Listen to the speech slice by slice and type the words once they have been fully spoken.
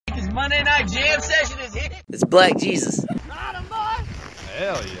Monday Night Jam Session is here. It's Black Jesus.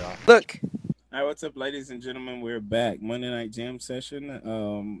 Hell yeah. Look. All right, what's up, ladies and gentlemen? We're back. Monday Night Jam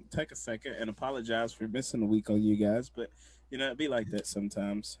Session. Take a second and apologize for missing a week on you guys, but, you know, it'd be like that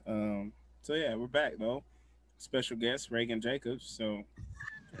sometimes. So, yeah, we're back, though. Special guest, Reagan Jacobs. So,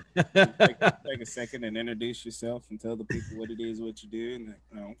 take a second and introduce yourself and tell the people what it is, what you do, and,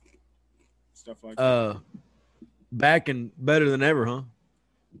 you know, stuff like that. Back and better than ever, huh?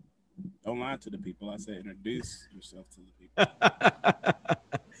 Don't lie to the people. I said introduce yourself to the people.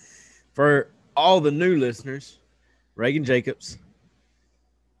 For all the new listeners, Reagan Jacobs.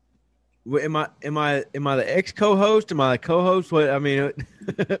 Am I the ex co-host? Am I the co-host? What I mean,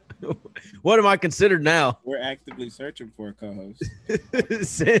 what am I considered now? We're actively searching for a co-host.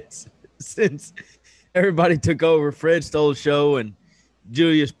 since everybody took over, Fred stole the show and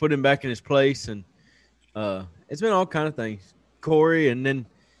Julius put him back in his place, and it's been all kind of things. Corey and then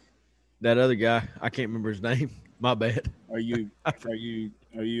that other guy, I can't remember his name. My bad. Are you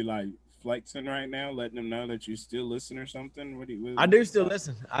like flexing right now, letting them know that you still listen or something? I do still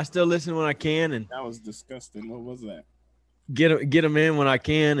listen. I still listen when I can, and that was disgusting. What was that? Get them in when I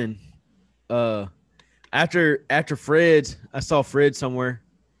can, and after Fred's, I saw Fred somewhere,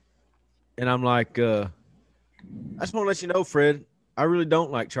 and I'm like, I just want to let you know, Fred, I really don't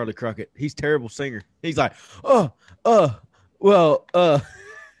like Charlie Crockett. He's a terrible singer. He's like, well.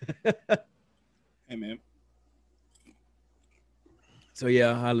 Hey man. So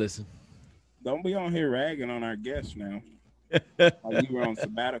yeah, I listen. Don't be on here ragging on our guests now. Like you were on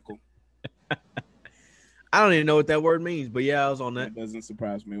sabbatical. I don't even know what that word means, but yeah, I was on that. That doesn't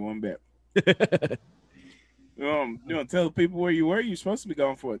surprise me one bit. You want to tell the people where you were? You're supposed to be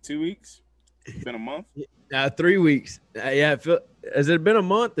gone for 2 weeks. It's been a month. 3 weeks. Yeah, has it been a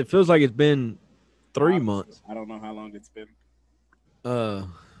month? It feels like it's been 3 months. I don't know how long it's been.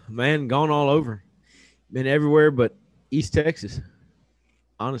 Man, gone all over. Been everywhere but East Texas.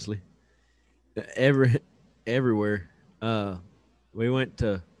 Honestly. Everywhere. We went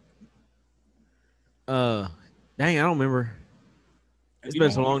to dang, I don't remember. It's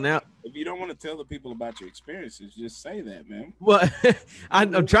been so long now. If you don't want to tell the people about your experiences, just say that, man. Well,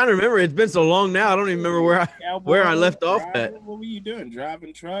 I'm trying to remember. It's been so long now. I don't even remember where I left off at. What were you doing?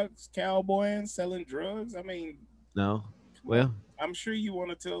 Driving trucks, cowboying, selling drugs? I mean, no. Well, I'm sure you want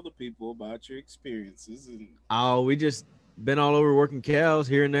to tell the people about your experiences. We just been all over working cows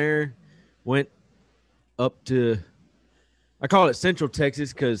here and there. Went up to, I call it Central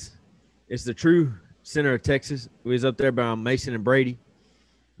Texas because it's the true center of Texas. We was up there by Mason and Brady,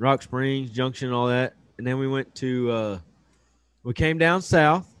 Rock Springs, Junction, all that. And then we went to, we came down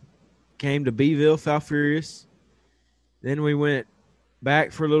south, came to Beeville, Falfurrias. Then we went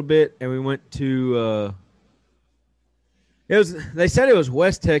back for a little bit, and we went to, they said it was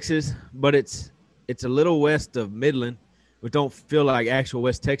West Texas, but it's a little west of Midland, which don't feel like actual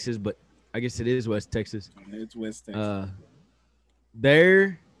West Texas, but I guess it is West Texas. It's West Texas.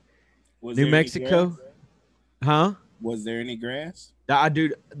 There, New Mexico. Huh? Was there any grass?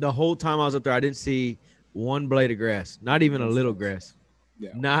 Dude, the whole time I was up there, I didn't see one blade of grass. Not even a little grass. Yeah.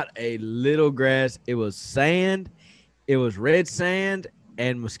 Not a little grass. It was sand. It was red sand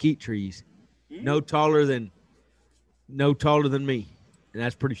and mesquite trees. No taller than me. And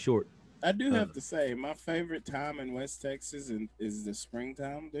that's pretty short. I do have to say, my favorite time in West Texas is the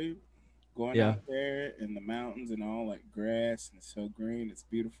springtime, dude. Going out there in the mountains and all, like grass, and it's so green. It's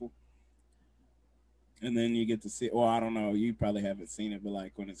beautiful. And then you get to see, well, I don't know, you probably haven't seen it, but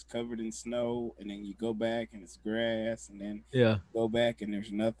like when it's covered in snow and then you go back and it's grass and then go back and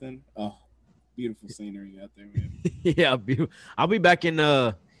there's nothing. Oh, beautiful scenery out there, man. Yeah, beautiful. I'll be back in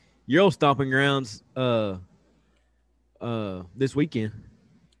your old stomping grounds this weekend.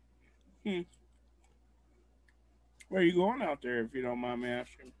 Where are you going out there, if you don't mind me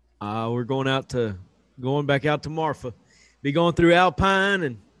asking? We're going back out to Marfa. Be going through Alpine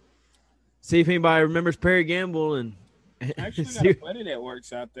and see if anybody remembers Perry Gamble. And I actually got a buddy that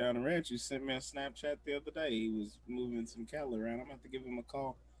works out there on the ranch. He sent me a Snapchat the other day. He was moving some cattle around. I'm going to have to give him a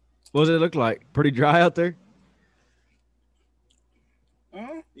call. What does it look like? Pretty dry out there?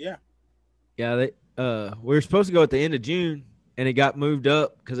 Yeah. Yeah, we were supposed to go at the end of June, and it got moved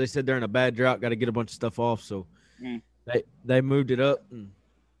up because they said they're in a bad drought, got to get a bunch of stuff off. So they moved it up, and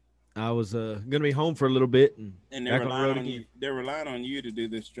I was going to be home for a little bit. And they're relying on you. They're relying on you to do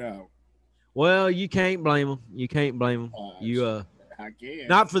this job. Well, you can't blame them. You can't blame them. I can.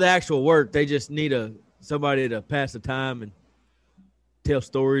 Not for the actual work. They just need somebody to pass the time and tell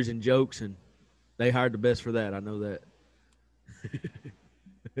stories and jokes, and they hired the best for that. I know that.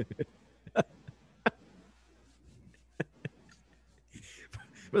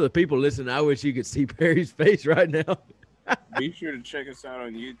 For the people listening, I wish you could see Perry's face right now. Be sure to check us out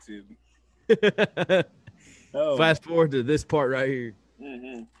on YouTube. Oh, Fast forward to this part right here.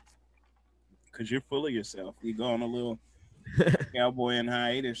 Because you're full of yourself. You go on a little cowboy in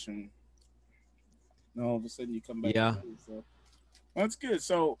hiatus, and all of a sudden you come back. Yeah. So that's good.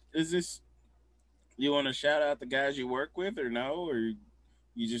 So is this, you want to shout out the guys you work with, or no? Or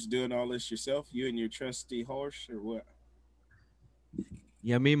you just doing all this yourself, you and your trusty horse, or what?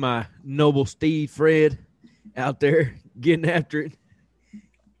 Yeah, me and my noble steed, Fred, out there getting after it.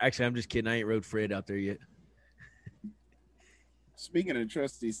 Actually, I'm just kidding. I ain't rode Fred out there yet. Speaking of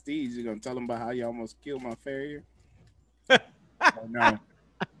trusty steeds, you gonna tell them about how you almost killed my farrier? Or no?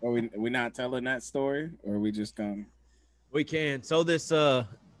 Are we not telling that story, or are we just gonna? We can. So this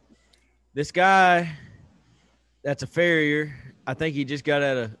guy that's a farrier, I think he just got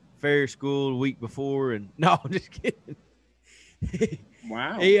out of farrier school a week before, and no, I'm just kidding.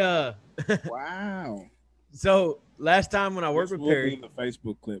 Wow. He Wow. So last time when I worked This with will Perry, be the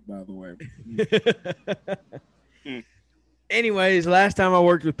Facebook clip, by the way. anyways, last time I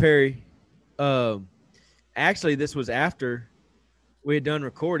worked with Perry, actually this was after we had done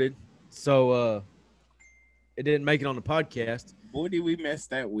recorded, so it didn't make it on the podcast. Boy, did we mess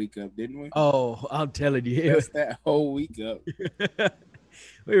that week up, didn't we? Oh, I'm telling you, Messed that whole week up.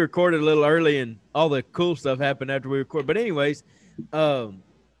 we recorded a little early, and all the cool stuff happened after we recorded. But anyways, I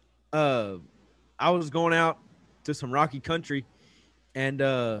was going out to some rocky country, and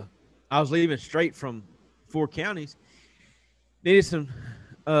I was leaving straight from 4 counties. Needed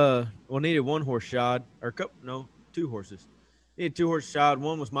one horse shod, or 2 horses. Needed 2 horses shod.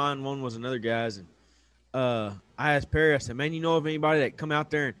 One was mine, one was another guy's. And I asked Perry, I said, man, you know of anybody that come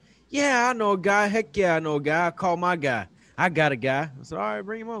out there? And yeah, I know a guy. Heck yeah, I know a guy. I call my guy. I got a guy. I said, all right,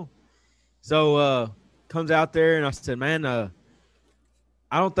 bring him on. So comes out there, and I said, man, I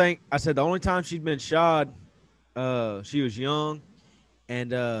said the only time she'd been shod, she was young,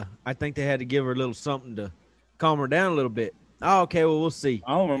 and I think they had to give her a little something to calm her down a little bit. Oh, okay, well, we'll see.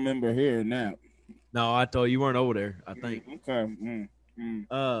 I don't remember hearing that. No, I told you weren't over there, I think. Okay.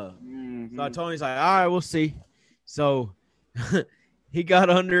 So I told him, he's like, all right, we'll see. So he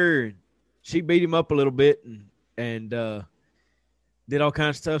got under, and she beat him up a little bit, and did all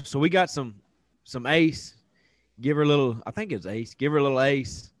kinds of stuff. So we got some ace. Give her a little, I think it was ace. Give her a little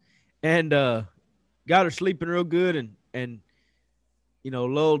ace, and got her sleeping real good, and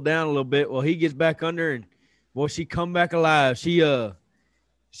lulled down a little bit. Well, he gets back under, and boy, she come back alive. She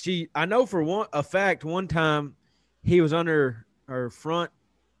I know for a fact one time he was under her front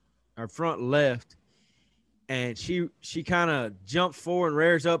left, and she kind of jumps forward and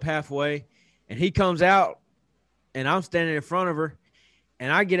rears up halfway, and he comes out, and I'm standing in front of her,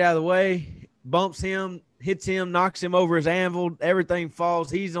 and I get out of the way, bumps him, hits him, knocks him over his anvil. Everything falls.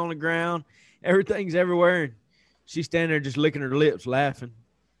 He's on the ground. Everything's everywhere. And she's standing there just licking her lips, laughing.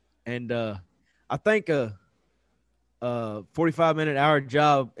 And I think a 45-minute hour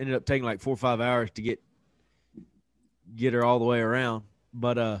job ended up taking like 4 or 5 hours to get her all the way around.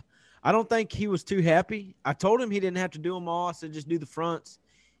 But I don't think he was too happy. I told him he didn't have to do them all. I said, just do the fronts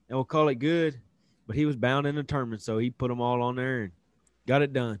and we'll call it good. But he was bound and determined, so he put them all on there and got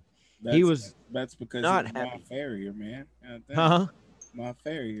it done. That's because not he's happy. my farrier, man. Uh-huh. My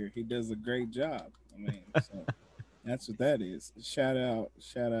farrier. He does a great job. I mean, so that's what that is. Shout out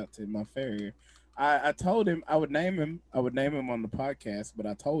to my farrier. I told him I would name him on the podcast, but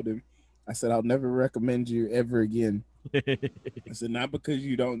I told him, I said, I'll never recommend you ever again. I said, not because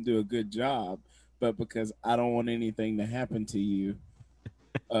you don't do a good job, but because I don't want anything to happen to you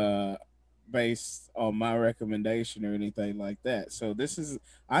based on my recommendation or anything like that. So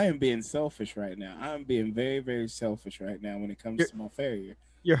I am being selfish right now. I'm being very, very selfish right now when it comes to my farrier.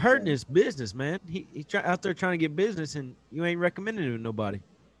 You're hurting his business, man. He's out there trying to get business, and you ain't recommending it to nobody.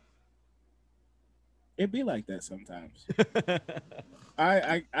 It be like that sometimes.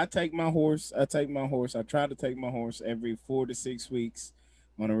 I take my horse. I try to take my horse every 4 to 6 weeks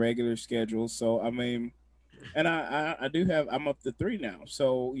on a regular schedule. So I mean, and I do have. I'm up to 3 now.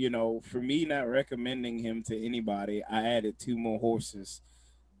 So for me not recommending him to anybody, I added 2 more horses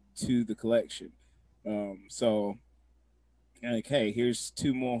to the collection. So like, hey, here's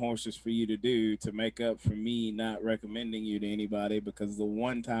 2 more horses for you to do to make up for me not recommending you to anybody, because the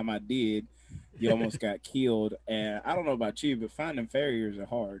one time I did, you almost got killed. And I don't know about you, but finding farriers are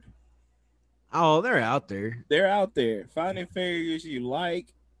hard. Oh, they're out there. They're out there. Finding farriers you like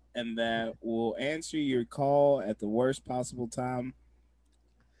and that will answer your call at the worst possible time.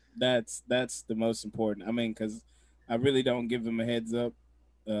 That's the most important. I mean, because I really don't give them a heads up.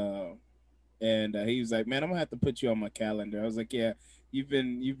 And he was like, man, I'm going to have to put you on my calendar. I was like, yeah, you've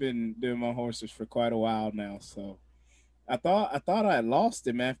been doing my horses for quite a while now, so I thought I had lost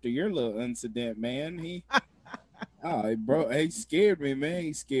him after your little incident, man. He scared me, man.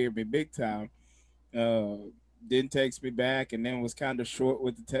 He scared me big time. Uh, didn't text me back, and then was kind of short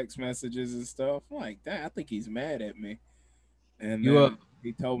with the text messages and stuff. I'm like, that I think he's mad at me. And You then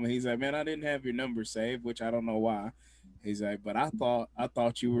he told me, he's like, man, I didn't have your number saved, which I don't know why. He's like, but I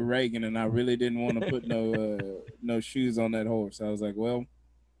thought you were Reagan, and I really didn't want to put no shoes on that horse. I was like, well,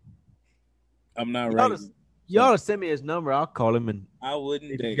 I'm not Reagan. You ought to send me his number. I'll call him and I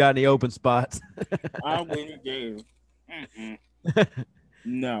wouldn't if dare. you got any open spots. I wouldn't dare.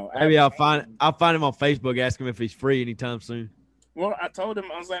 No. Maybe I'll find him on Facebook, ask him if he's free anytime soon. Well, I told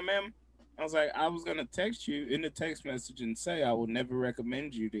him, I was like, man, I was gonna text you in the text message and say I would never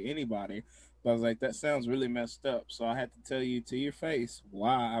recommend you to anybody. But I was like, that sounds really messed up. So I had to tell you to your face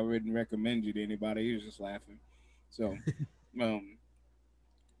why I wouldn't recommend you to anybody. He was just laughing. So,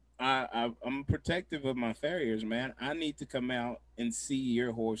 I'm protective of my farriers, man. I need to come out and see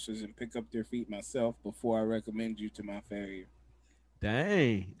your horses and pick up their feet myself before I recommend you to my farrier.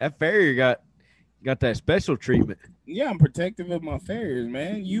 Dang, that farrier got that special treatment. Yeah, I'm protective of my farriers,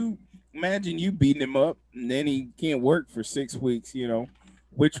 man. You imagine you beating him up and then he can't work for 6 weeks, you know.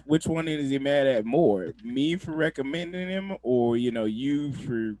 Which one is he mad at more? Me for recommending him, or you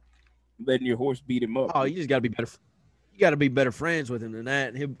for letting your horse beat him up? Oh, you just gotta be better. You gotta be better friends with him than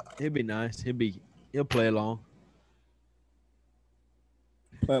that. He'll be nice. He'll play along.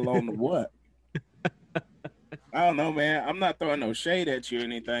 Play along to what? I don't know, man. I'm not throwing no shade at you or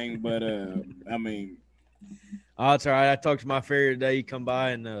anything, but I mean, oh, it's all right. I talked to my farrier today. He come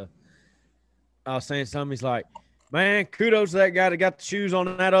by and I was saying something. He's like, man, kudos to that guy that got the shoes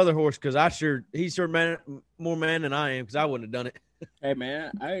on that other horse because he's more man than I am because I wouldn't have done it. Hey,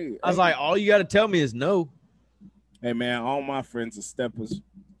 man, I was like, all you got to tell me is no. Hey, man, all my friends are steppers.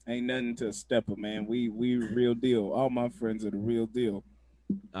 Ain't nothing to a stepper, man. We real deal. All my friends are the real deal.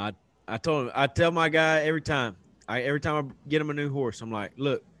 I told him, I tell my guy every time I get him a new horse, I'm like,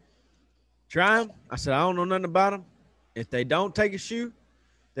 look, try him. I said, I don't know nothing about them. If they don't take a shoe,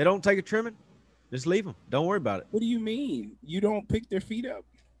 they don't take a trimming, just leave them. Don't worry about it. What do you mean? You don't pick their feet up?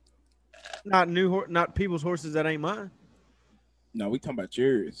 Not people's horses that ain't mine. No, we talking about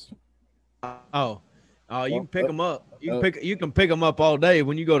yours. Oh, you can pick them up. You can pick them up all day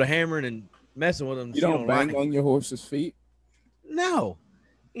when you go to hammering and messing with them. You don't bang on your horse's feet? No.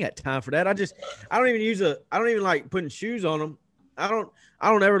 You got time for that. I don't even like putting shoes on them. I don't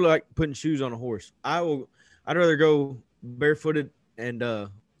ever like putting shoes on a horse. I'd rather go barefooted and up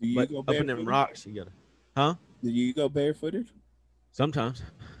in them rocks. You gotta, huh? Do you go barefooted? Sometimes.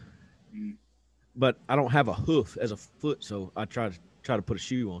 But I don't have a hoof as a foot, so I try to put a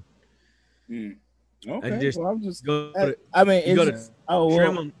shoe on. Okay. And just I'm just go. Trim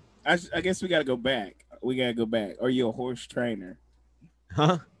them. I guess we gotta go back. Are you a horse trainer?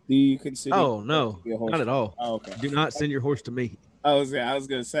 Huh? Do you consider? Oh no, not at all. Oh, okay. Do not send your horse to me. I was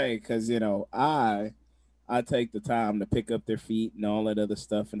gonna say because I take the time to pick up their feet and all that other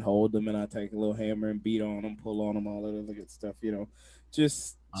stuff and hold them, and I take a little hammer and beat on them, pull on them, all that other good stuff.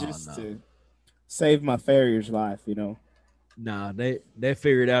 Just to save my farrier's life. Nah, they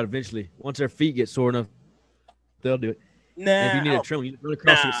figure it out eventually. Once their feet get sore enough, they'll do it. Nah, if you need a trim, you run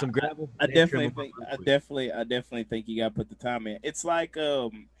across with some gravel. I definitely think you gotta put the time in. It's like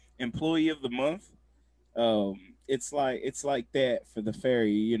employee of the month. It's like that for the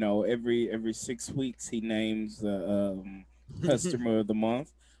farrier. Every 6 weeks he names the customer of the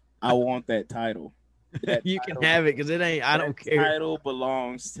month. I want that title. You can have it because it ain't. I don't care. Title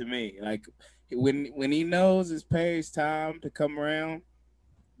belongs to me. Like when he knows it's Perry's time to come around,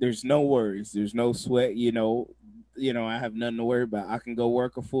 there's no worries. There's no sweat. I have nothing to worry about. I can go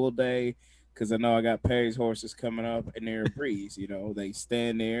work a full day because I know I got Perry's horses coming up and they're a breeze. They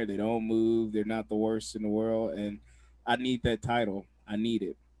stand there, they don't move, they're not the worst in the world, and I need that title. I need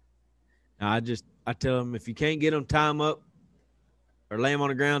it. I tell them if you can't get them, tie them up or lay them on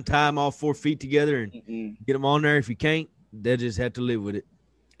the ground, tie them all 4 feet together and get them on there. If you can't, they'll just have to live with it.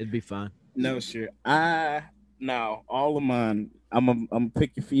 It'd be fine. No, sure. All of mine, I'm gonna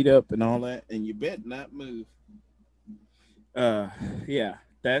pick your feet up and all that, and you better not move. Yeah,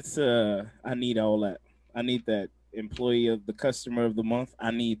 that's I need all that. I need that employee of the customer of the month.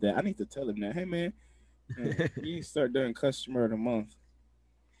 I need that. I need to tell him that. Hey man, you start doing customer of the month.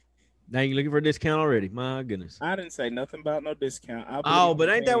 Now you looking for a discount already? My goodness. I didn't say nothing about no discount. But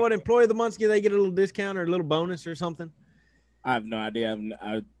ain't that what employee of the month get? They get a little discount or a little bonus or something? I have no idea.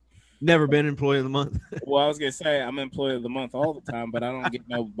 I've never been employee of the month. Well, I was gonna say I'm employee of the month all the time, but I don't get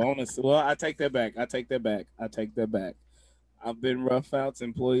no bonus. Well, I take that back. I've been Rough Out's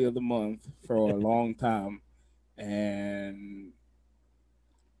Employee of the Month for a long time, and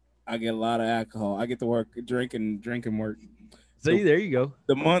I get a lot of alcohol. I get to work drinking work. See, there you go.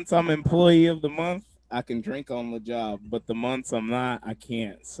 The months I'm Employee of the Month, I can drink on the job, but the months I'm not, I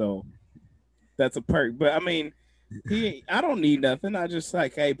can't. So that's a perk. But I mean, I don't need nothing. I just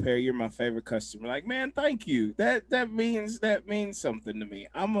like, hey Perry, you're my favorite customer. Like, man, thank you. That means something to me.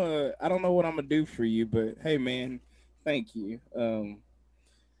 I don't know what I'm gonna do for you, but hey man, thank you.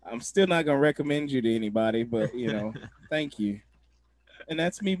 I'm still not gonna recommend you to anybody, but thank you. And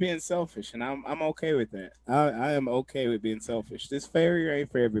that's me being selfish, and I'm okay with that. I am okay with being selfish. This farrier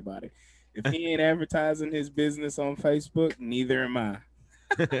ain't for everybody. If he ain't advertising his business on Facebook, neither am I.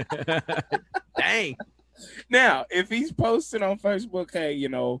 Dang. Now, if he's posting on Facebook, hey,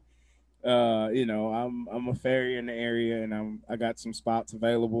 I'm a farrier in the area, and I got some spots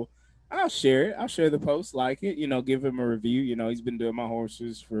available. I'll share it. I'll share the post, like it. Give him a review. He's been doing my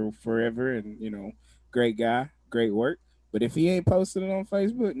horses for forever, and great guy, great work. But if he ain't posting it on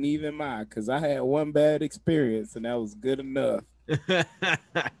Facebook, neither am I, because I had one bad experience, and that was good enough.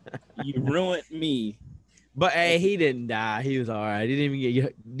 You ruined me. But hey, he didn't die. He was all right. He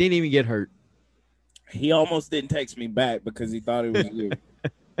didn't even get hurt. He almost didn't text me back because he thought it was you.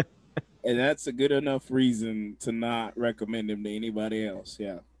 And that's a good enough reason to not recommend him to anybody else.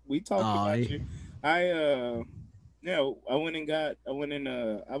 Yeah. We talked about you. I went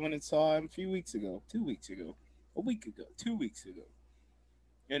and saw him 2 weeks ago. A week ago. 2 weeks ago.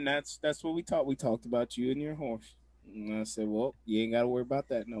 And that's what we talked. We talked about you and your horse. And I said, well, you ain't got to worry about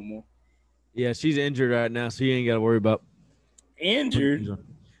that no more. Yeah, she's injured right now, so you ain't got to worry about. Injured?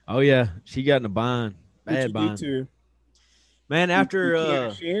 Oh, yeah. She got in a bind. Bad bind. Man, after... You care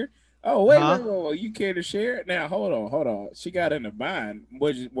to share? Oh, wait. You care to share it? Now, hold on. She got in a bind.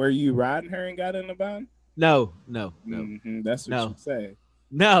 Were you riding her and got in a bind? No. Mm-hmm. That's what you say.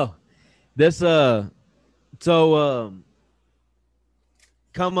 No. This, come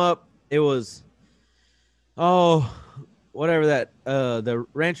up, it was... Oh, whatever that, the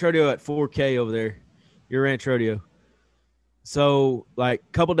ranch rodeo at 4K over there, your ranch rodeo. So, like,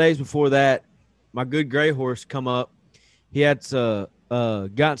 a couple days before that, my good gray horse come up. He had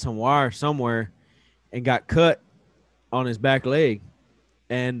gotten some wire somewhere and got cut on his back leg.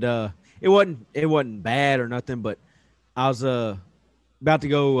 And it wasn't bad or nothing, but I was about to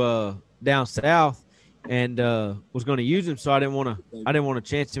go down south and was going to use him, so I didn't want to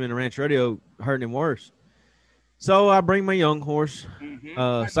chance him in the ranch rodeo hurting him worse. So I bring my young horse,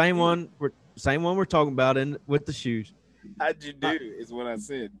 same one we're talking about with the shoes. How'd you do? Is what I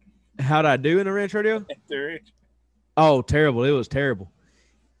said. How'd I do in the ranch rodeo? Oh, terrible! It was terrible.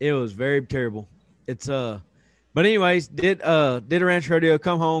 It was very terrible. It's but anyways, did a ranch rodeo.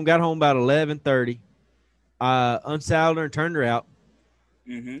 Come home, got home about 11:30. Unsaddled her and turned her out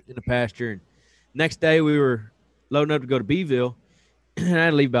in the pasture. And next day we were loading up to go to Beeville, and I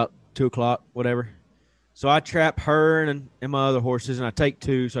had to leave about 2:00, whatever. So I trap her and my other horses, and I take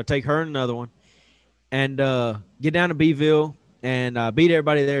two. So I take her and another one, and get down to Beeville and beat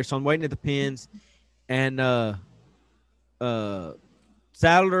everybody there. So I'm waiting at the pens, and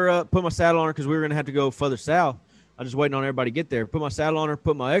saddled her up, put my saddle on her because we were gonna have to go further south. I was just waiting on everybody to get there. Put my saddle on her,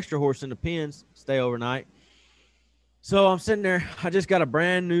 put my extra horse in the pens, stay overnight. So I'm sitting there. I just got a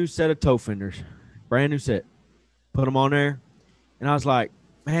brand new set of toe fenders, brand new set. Put them on there, and I was like,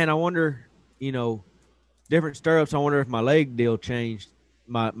 man, I wonder, different stirrups. I wonder if my leg deal changed,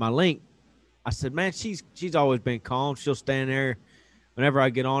 my length. I said, man, she's always been calm. She'll stand there whenever I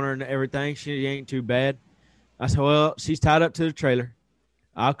get on her and everything. She ain't too bad. I said, well, she's tied up to the trailer.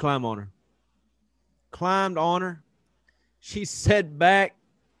 I'll climb on her. Climbed on her. She sat back,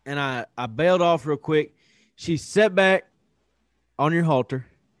 and I bailed off real quick. She sat back on your halter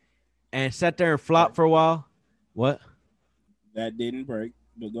and sat there and flopped for a while. What? That didn't break.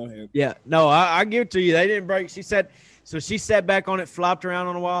 But go ahead. Yeah, no, I give it to you. They didn't break. She sat back on it, flopped around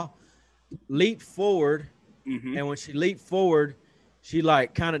on a while, leaped forward, and when she leaped forward, she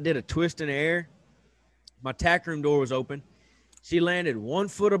like kind of did a twist in the air. My tack room door was open. She landed 1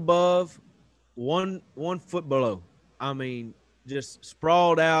 foot above, one foot below. I mean, just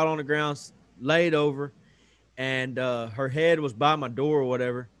sprawled out on the ground, laid over, and her head was by my door or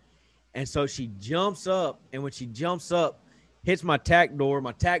whatever. And so she jumps up, and when she jumps up, hits my tack door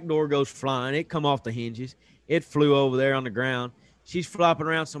goes flying. It come off the hinges. It flew over there on the ground. She's flopping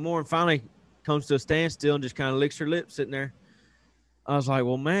around some more and finally comes to a standstill and just kind of licks her lips sitting there. I was like,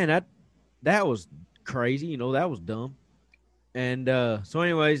 well, man, that was crazy. That was dumb. And so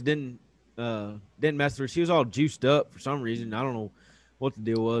anyways, didn't mess with her. She was all juiced up for some reason. I don't know what the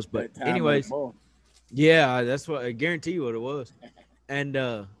deal was. But anyways, Yeah, that's what I guarantee you what it was.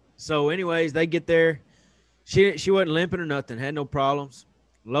 And so, anyways, they get there. She wasn't limping or nothing. Had no problems.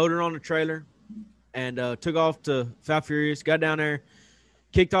 Loaded her on the trailer and took off to Fat Furious. Got down there,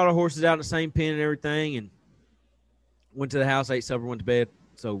 kicked all the horses out in the same pen and everything, and went to the house, ate supper, went to bed.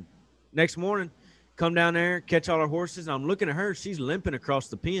 So next morning, come down there, catch all our horses. And I'm looking at her. She's limping across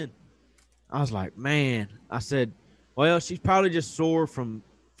the pen. I was like, man. I said, well, she's probably just sore from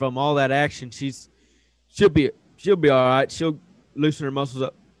all that action. She'll be all right. She'll loosen her muscles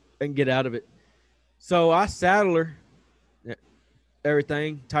up and get out of it. So I saddle her,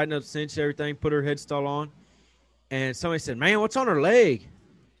 everything, tighten up the cinch, everything, put her headstall on. And somebody said, man, what's on her leg?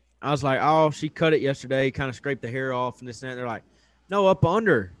 I was like, oh, she cut it yesterday, kind of scraped the hair off and this and that. They're like, no, up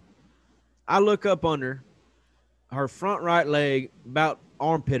under. I look up under her front right leg, about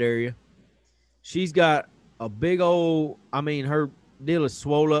armpit area. She's got a big old, her deal is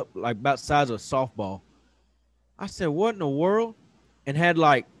swole up like about the size of a softball. I said, what in the world? And had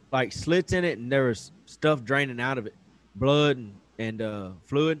like slits in it, and there was stuff draining out of it, blood and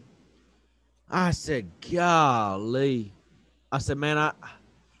fluid. I said, golly. I said, man, I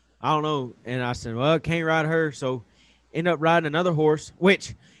don't know. And I said, well, I can't ride her. So end up riding another horse,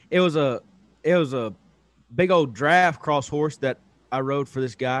 which it was a big old draft cross horse that I rode for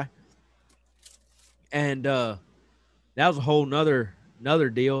this guy. And that was a whole nother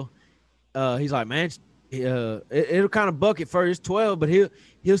deal. He's like, man, it'll kind of buck at first. It's 12, but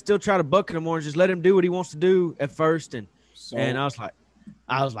he'll still try to buck in the morning. Just let him do what he wants to do at first. And I was like,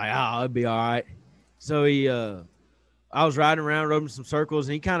 oh, it'll be all right. So I was riding around, rode him some circles,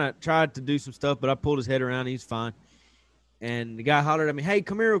 and he kind of tried to do some stuff, but I pulled his head around. And he's fine. And the guy hollered at me, hey,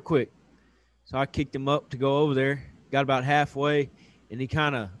 come here real quick. So I kicked him up to go over there. Got about halfway, and he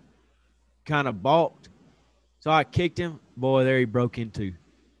kind of balked. So I kicked him. Boy, there he broke into.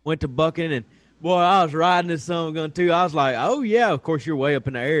 Went to bucking, and boy, I was riding this son of a gun too. I was like, oh yeah, of course you're way up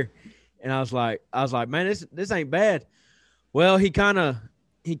in the air. And I was like, man, this ain't bad. Well, he kind of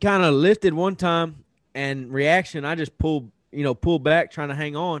lifted one time, and reaction, I just pulled back, trying to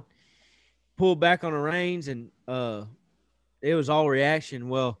hang on. Pulled back on the reins, and it was all reaction.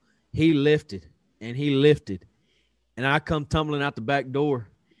 Well, he lifted, and I come tumbling out the back door,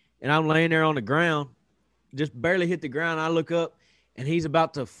 and I'm laying there on the ground, just barely hit the ground. I look up, and he's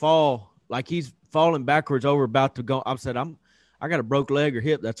about to fall, like he's falling backwards over, about to go. I said, I got a broke leg or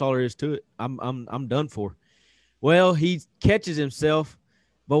hip. That's all there is to it. I'm done for. Well, he catches himself,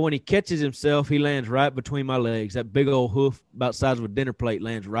 but when he catches himself, he lands right between my legs. That big old hoof, about the size of a dinner plate,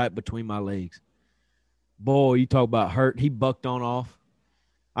 lands right between my legs. Boy, you talk about hurt. He bucked on off.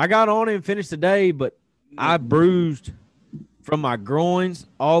 I got on him and finished the day, but I bruised from my groins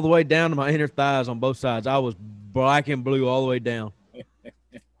all the way down to my inner thighs on both sides. I was black and blue all the way down.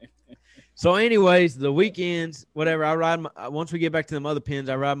 So anyways, the weekends, whatever, once we get back to them other pens,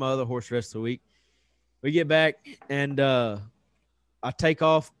 I ride my other horse the rest of the week. We get back, and I take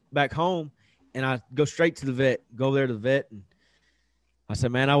off back home, and I go straight to the vet, go over there to the vet. And I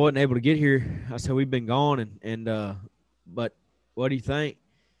said, man, I wasn't able to get here. I said, we've been gone, but what do you think?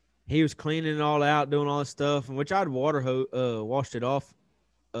 He was cleaning it all out, doing all this stuff, and which I'd washed it off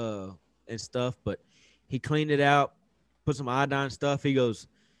and stuff, but he cleaned it out, put some iodine stuff. He goes,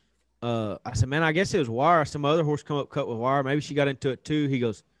 I said, man, I guess it was wire. Some other horse come up cut with wire. Maybe she got into it too. He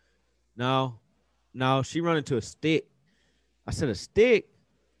goes, no, she run into a stick. I said, a stick?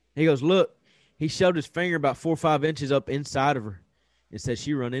 He goes, look. He shoved his finger about 4 or 5 inches up inside of her and said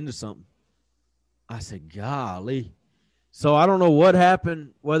she run into something. I said, golly. So I don't know what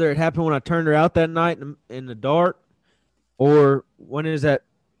happened, whether it happened when I turned her out that night in the dark, or when it was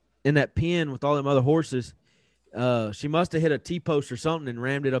in that pen with all them other horses. She must have hit a T-post or something and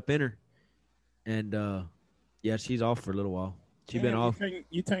rammed it up in her. And, yeah, she's off for a little while. She's been off.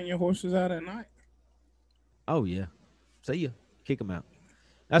 You turn your horses out at night? Oh, yeah. See ya. Kick them out.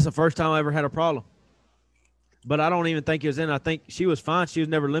 That's the first time I ever had a problem. But I don't even think it was in. I think she was fine. She was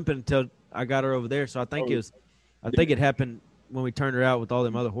never limping until I got her over there. So I think it happened when we turned her out with all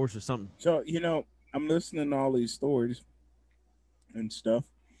them other horses or something. So, I'm listening to all these stories and stuff,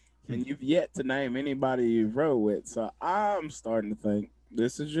 and you've yet to name anybody you've rode with. So I'm starting to think,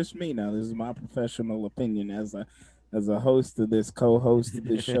 this is just me now. This is my professional opinion as a host of this, co-host of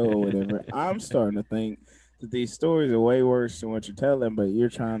this show or whatever. I'm starting to think that these stories are way worse than what you're telling, but you're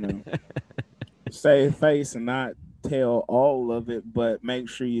trying to save face and not tell all of it, but make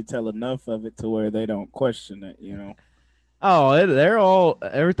sure you tell enough of it to where they don't question it, Oh, they're all,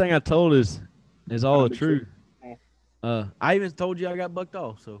 everything I told is all the truth. I even told you I got bucked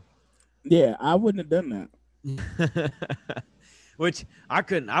off, so. Yeah, I wouldn't have done that. Which I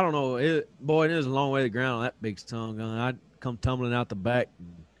couldn't. I don't know. It was a long way to the ground on that big tongue gun. I'd come tumbling out the back.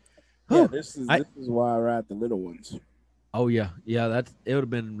 Yeah, this is why I ride the little ones. Oh yeah. It would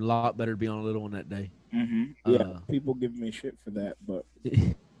have been a lot better to be on a little one that day. Mm-hmm. Yeah, people give me shit for that, but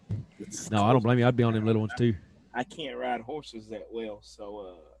no, I don't blame you. I'd be on them little ones too. I can't ride horses that well,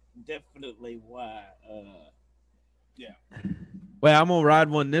 so definitely why. Yeah. Well, I'm gonna ride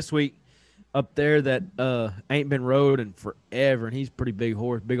one this week up there that ain't been rode in forever, and he's a pretty big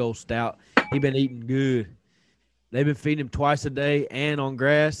horse, big old stout. He been eating good. They've been feeding him twice a day and on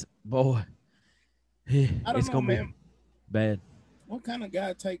grass. Boy, it's gonna be bad. What kind of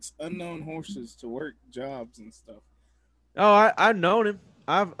guy takes unknown horses to work jobs and stuff? Oh, I've known him.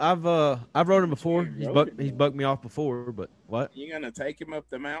 I've rode him before. He's bucked me off before, but what? You gonna take him up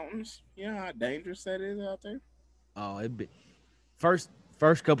the mountains? You know how dangerous that is out there? Oh, it'd be first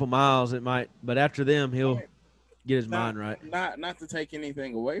couple miles it might, but after them he'll get his mind right. Not to take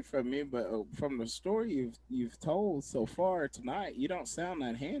anything away from you, but from the story you've told so far tonight, you don't sound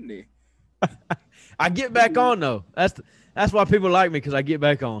that handy. I get back on though. That's why people like me, because I get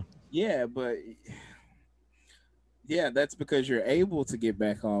back on. Yeah, but that's because you're able to get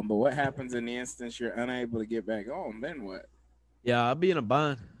back on. But what happens in the instance you're unable to get back on? Then what? Yeah, I'll be in a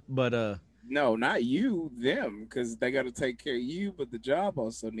bind. But no, not you, them, because they got to take care of you. But the job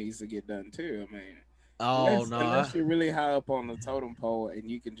also needs to get done too. I mean, unless you're really high up on the totem pole and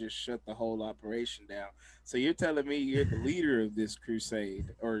you can just shut the whole operation down. So you're telling me you're the leader of this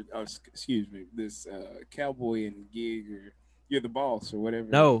crusade, or excuse me, this cowboy and gig, or you're the boss or whatever?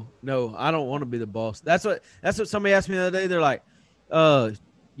 No, I don't want to be the boss. That's what somebody asked me the other day. They're like,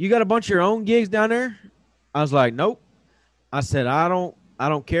 you got a bunch of your own gigs down there? I was like, nope. I said, I don't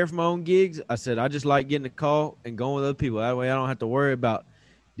care for my own gigs. I said, I just like getting a call and going with other people. That way I don't have to worry about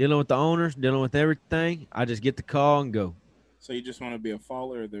dealing with the owners, dealing with everything. I just get the call and go. So you just want to be a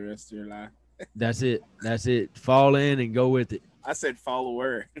follower the rest of your life? That's it. Fall in and go with it. I said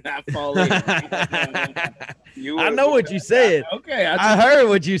follower, not follow. I know what you said. Okay, I heard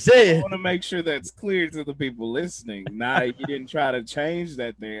what you said. I want to make sure that's clear to the people listening. Now you didn't try to change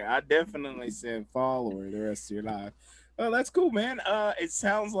that there. I definitely said follower the rest of your life. Oh, that's cool, man. It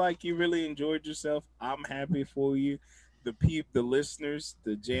sounds like you really enjoyed yourself. I'm happy for you. The listeners,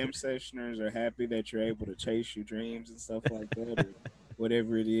 the jam sessioners are happy that you're able to chase your dreams and stuff like that, or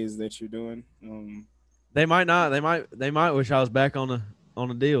whatever it is that you're doing. They might not. They might wish I was back on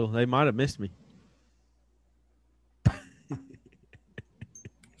the deal. They might have missed me.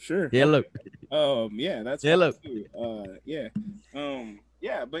 Sure. Yeah. Look. Yeah. That's. Yeah. Look. Yeah.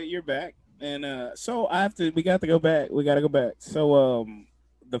 Yeah. But you're back, and so we got to go back. We got to go back. So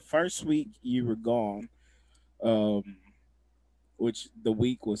the first week you were gone, which the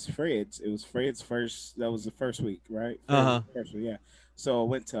week was Fred's. It was Fred's first. That was the first week, right? First week, yeah. So I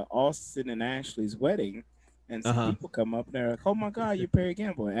went to Austin and Ashley's wedding, and some people come up and they're like, "Oh my God, you're Perry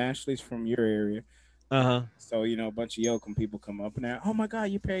Gamble." And Ashley's from your area. So a bunch of Yoakum people come up and they're, "Oh my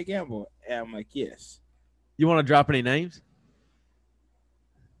God, you're Perry Gamble." And I'm like, "Yes." You want to drop any names?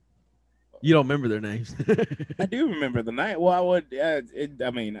 You don't remember their names. I do remember the night. Well, I would.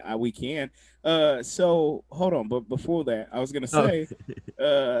 We can. So hold on, but before that, I was gonna say,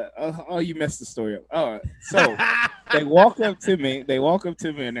 you messed the story up. So they walk up to me,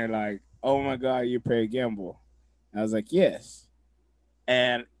 and they're like, "Oh my God, you're Perry Gamble." I was like, "Yes,"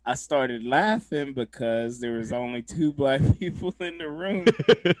 and I started laughing because there was only 2 black people in the room.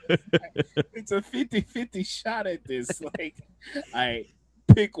 It's a 50-50 shot at this. Like,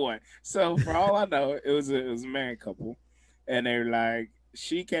 pick one. So for all I know, it was a married couple, and they were like,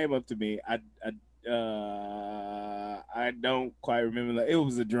 she came up to me. I don't quite remember. It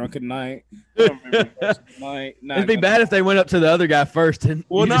was a drunken night. I don't remember the night. It'd be bad if they went up to the other guy first. And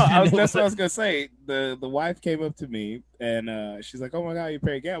that's what I was gonna say. The wife came up to me and she's like, "Oh my God, you're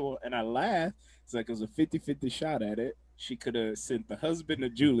Perry Gamble," and I laughed. It's like it was a 50-50 shot at it. She could have sent the husband to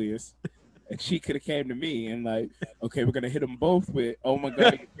Julius. And she could have came to me and like, okay, we're gonna hit them both with, "Oh my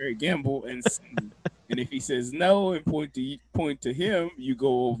God, you're Perry Gamble," and sing. And if he says no and point to him, you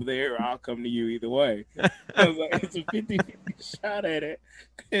go over there, or I'll come to you either way. I was like, it's a 50-50 shot at it,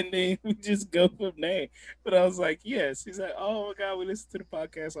 and then we just go from there. But I was like, yes. He's like, "Oh my God, we listen to the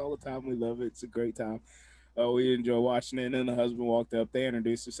podcast all the time. We love it. It's a great time. We enjoy watching it." And then the husband walked up. They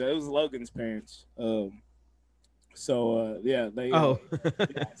introduced themselves. It was Logan's parents. So they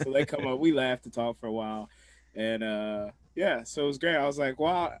come up. We laughed and talked for a while, and so it was great. I was like,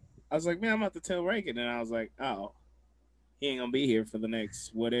 wow. I was like, man, I'm about to tell Reagan, and I was like, oh, he ain't gonna be here for the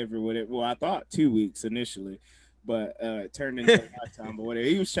next whatever. Well, I thought 2 weeks initially, but it turned into a lifetime. But whatever,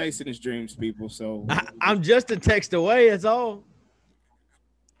 he was chasing his dreams, people. So I'm just a text away. That's all.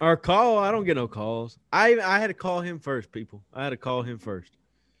 Or call. I don't get no calls. I had to call him first, people. I had to call him first.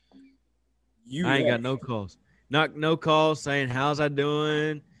 I ain't got no calls. No calls saying how's I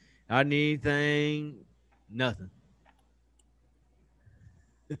doing? I need anything. Nothing.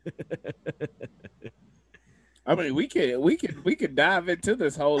 I mean, we could dive into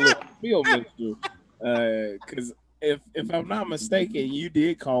this whole little field, Mister. Because if I'm not mistaken, you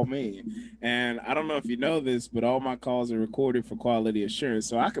did call me, and I don't know if you know this, but all my calls are recorded for quality assurance,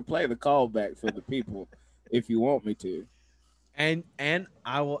 so I could play the call back for the people if you want me to. And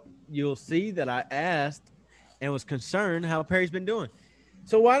I will. You'll see that I asked and was concerned how Perry's been doing.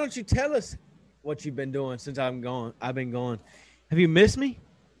 So why don't you tell us what you've been doing since I've been gone? Have you missed me?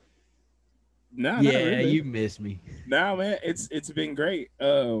 No, yeah, not really. You missed me. No, man, it's been great.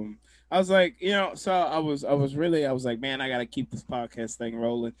 I was like, so I was like, man, I gotta keep this podcast thing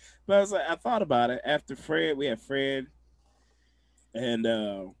rolling. But I was like, I thought about it after Fred. We had Fred,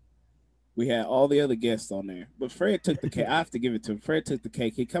 and we had all the other guests on there. But Fred took the cake. I have to give it to him. Fred took the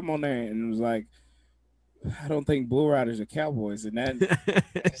cake. He come on there and was like, I don't think bull riders are cowboys, and that.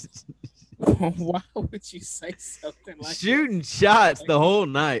 Why would you say something like shooting that? shots the whole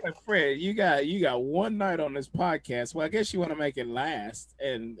night? Fred, you got one night on this podcast. Well, I guess you want to make it last,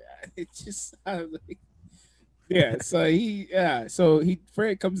 and it just yeah. So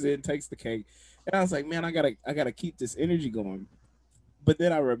Fred comes in, takes the cake, and I was like, man, I gotta keep this energy going. But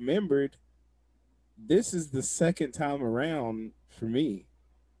then I remembered this is the second time around for me.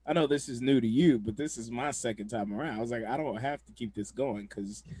 I know this is new to you, but this is my second time around. I was like, I don't have to keep this going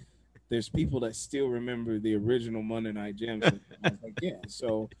because there's people that still remember the original Monday Night Jam. I was like, yeah.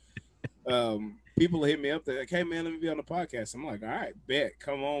 So people hit me up. They're like, hey, man, let me be on the podcast. I'm like, all right, bet.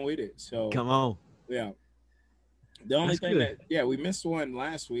 Come on with it. So come on. Yeah. The only thing we missed one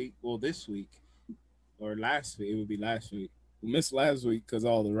last week. Well, this week or last week. It would be last week. We missed last week because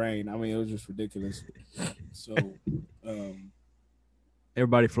all the rain. I mean, it was just ridiculous. So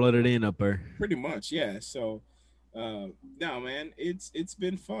everybody flooded in up there. Pretty much, yeah. So no, man, it's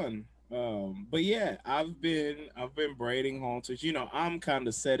been fun. But yeah, I've been braiding halters. I'm kind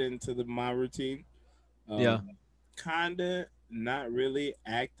of set into my routine. Kind of not really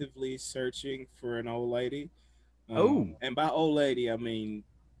actively searching for an old lady. And by old lady, I mean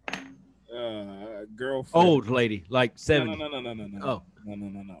girlfriend. Old lady, like 70. No. Oh.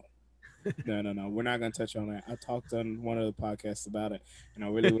 No. We're not gonna touch on that. I talked on one of the podcasts about it, and I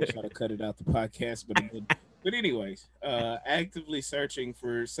really wish I'd have cut it out the podcast, but I didn't. But anyways, actively searching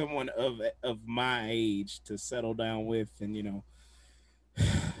for someone of my age to settle down with, and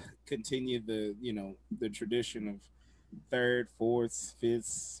continue the tradition of third, fourths,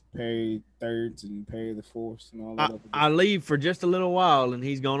 fifths, Perry thirds, and Perry the fourths, and all that. I leave for just a little while, and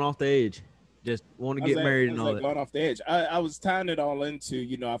he's gone off the edge. Just want to get married and all that. Gone off the edge. I was tying it all into,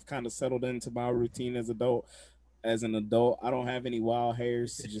 I've kind of settled into my routine as an adult. I don't have any wild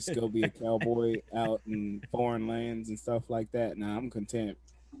hairs to just go be a cowboy out in foreign lands and stuff like that. Nah, I'm content.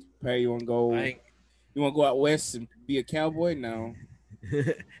 Perry, you want to go out west and be a cowboy? No.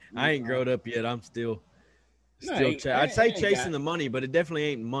 I ain't grown up yet. I'm still I'd say chasing the money, but it definitely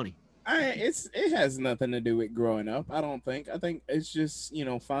ain't money. It has nothing to do with growing up. I don't think. I think it's just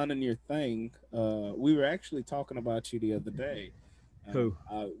finding your thing. We were actually talking about you the other day. Who?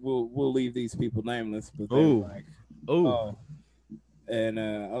 We'll leave these people nameless, but and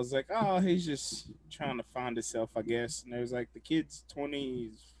I was like, oh, he's just trying to find himself, I guess. And there was like the kid's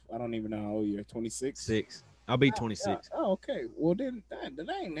 20s. I don't even know how old you're. 26. 6. I'll be 26. Oh, okay. Well, then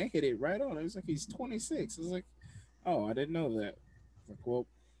dang, they hit it right on. It was like he's 26. I was like, oh, I didn't know that. Well,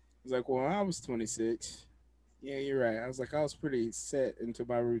 I was 26. Yeah, you're right. I was like, I was pretty set into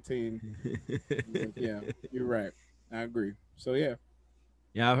my routine. Like, yeah, you're right. I agree. So yeah.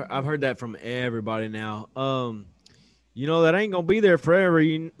 Yeah, I've heard that from everybody now. That ain't gonna be there forever.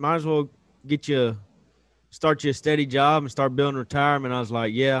 You might as well start you a steady job and start building retirement. I was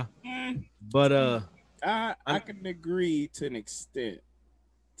like, yeah, but I can agree to an extent.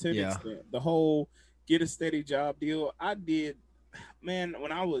 The whole get a steady job deal. I did, man.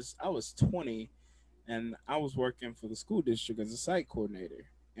 When I was 20, and I was working for the school district as a site coordinator,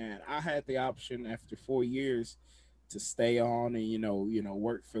 and I had the option after 4 years to stay on and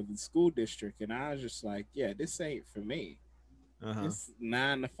work for the school district, and I was just like, yeah, this ain't for me. It's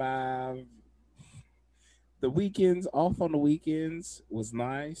 9 to 5. The weekends, off on the weekends was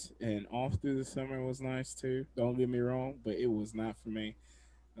nice, and off through the summer was nice too. Don't get me wrong, but it was not for me.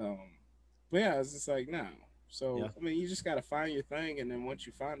 But yeah, I was just like, no. So yeah. I mean, you just gotta find your thing, and then once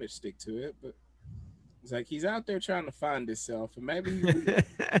you find it, stick to it. But it's like he's out there trying to find himself, and maybe and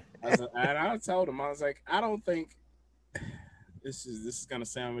I told him, I was like, I don't think this is gonna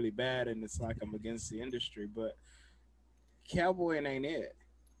sound really bad, and it's like I'm against the industry, but cowboying ain't it.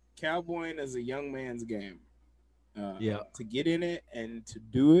 Cowboying is a young man's game. To get in it and to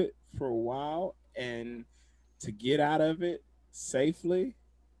do it for a while and to get out of it safely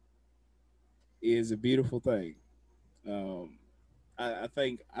is a beautiful thing. Um, I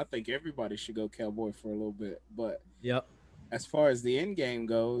think everybody should go cowboy for a little bit, but Yep. as far as the end game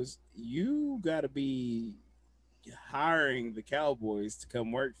goes, you got to be hiring the cowboys to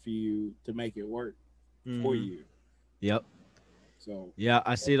come work for you to make it work for Mhm. you. Yep. So Yeah,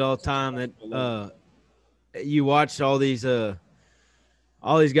 I see it all the time that you watch all these guys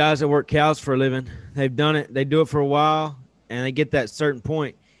that work cows for a living. They've done it. They do it for a while, and they get that certain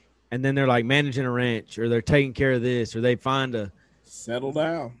point, and then they're like managing a ranch, or they're taking care of this, or they find a settle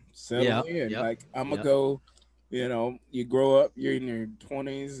down, settle in. Yep. Like I'm gonna Yep. go. You grow up, you're in your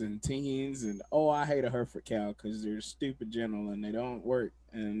 20s and teens, and I hate a Hereford cow because they're stupid gentle and they don't work.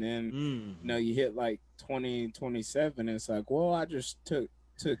 And then you hit like 20, 27, and it's like, well, I just took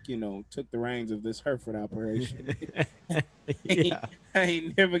the reins of this Hereford operation. Yeah. I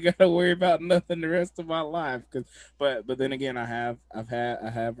ain't never got to worry about nothing the rest of my life. But then again, I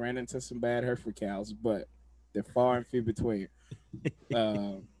have ran into some bad Hereford cows, but they're far and few between.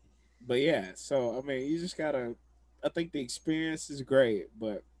 But yeah, so I mean, you just gotta. I think the experience is great,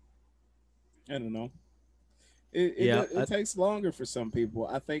 but I don't know. It takes longer for some people.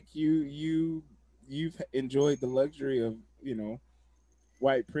 I think you've enjoyed the luxury of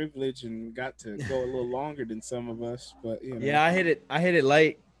white privilege and got to go a little longer than some of us. But Yeah, I hit it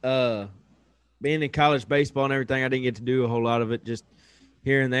late. Being in college baseball and everything, I didn't get to do a whole lot of it, just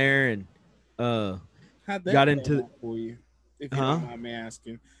here and there, and how'd that got play into out for you, if you don't mind me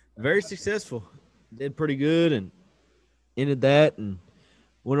asking. very successful. Did pretty good and ended that and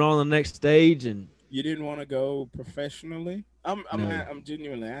went on to the next stage. And You didn't want to go professionally? I'm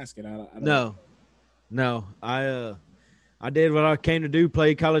genuinely asking. I don't no. I did what I came to do,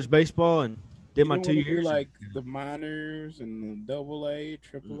 play college baseball, and did my 2 years. Like the minors and the AA,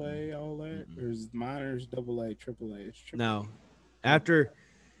 AAA, all that, or is minors AA, AAA? It's triple. No, after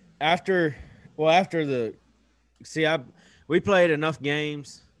we played enough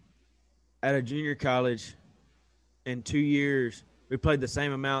games at a junior college in 2 years. We played the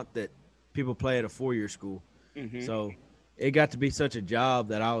same amount that people play at a 4-year school. Mhm. So it got to be such a job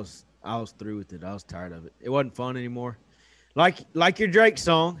that I was through with it. I was tired of it. It wasn't fun anymore. Like your Drake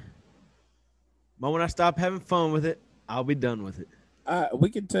song. The moment I stop having fun with it, I'll be done with it. We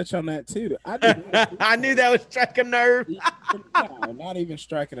can touch on that too. I knew that was striking a nerve. No, not even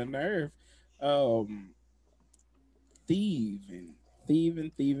striking a nerve. Thieving,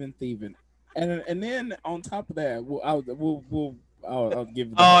 and then on top of that, I'll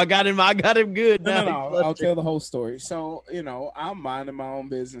give. I got him good. No, now. I'll tell the whole story. So I'm minding my own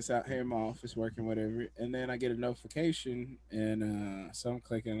business out here in my office, working whatever, and then I get a notification, and so I'm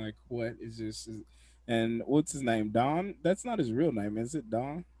clicking like, what is this? And what's his name? Don? That's not his real name, is it?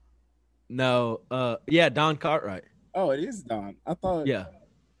 Don? No. Yeah, Don Cartwright. Oh, it is Don. I thought. Yeah.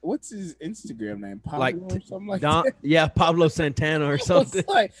 What's his Instagram name? Pablo Like or something like Don. that? Yeah, Pablo Santana or something.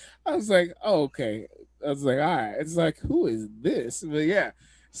 I was like, oh, okay. I was like, all right. It's like, who is this? But yeah.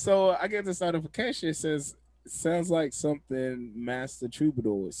 So I get this notification. It says, sounds like something Master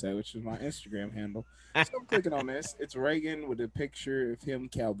Troubadour would say, which is my Instagram handle. So I'm clicking on this. It's Reagan with a picture of him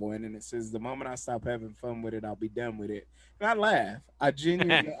cowboying, and it says, the moment I stop having fun with it, I'll be done with it. And I laugh. I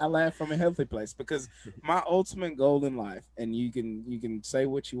laugh from a healthy place, because my ultimate goal in life, and you can say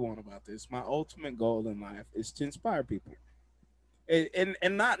what you want about this, my ultimate goal in life is to inspire people. And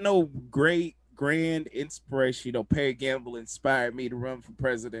not no great grand inspiration, Perry Gamble inspired me to run for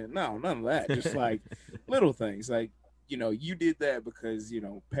president. No, none of that. Just like little things. Like, you did that because,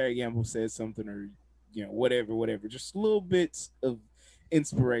 Perry Gamble said something, or, whatever. Just little bits of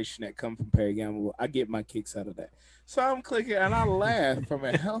inspiration that come from Perry Gamble. I get my kicks out of that. So I'm clicking and I laugh from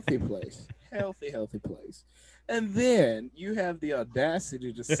a healthy place. Healthy place. And then you have the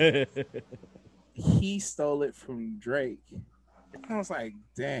audacity to say he stole it from Drake. I was like,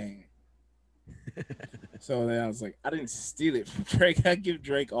 dang. So then I was like, I didn't steal it from Drake. I give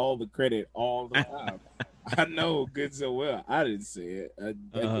Drake all the credit all the time. I know good so well. I didn't say it. I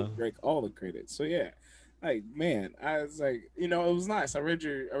give Drake all the credit. So yeah, like, man, I was like, it was nice. I read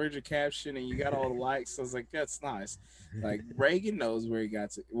your caption and you got all the likes. I was like, that's nice. Like, Reagan knows where he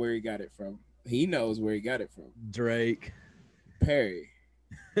got it from. He knows where he got it from. Drake. Perry.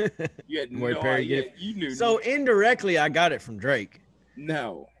 You had where no Perry idea. get it. You knew. So indirectly, I got it from Drake.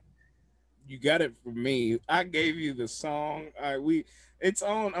 No. you got it from me. I gave you the song. It's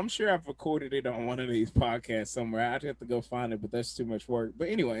on. I'm sure I've recorded it on one of these podcasts somewhere. I'd have to go find it, but that's too much work. But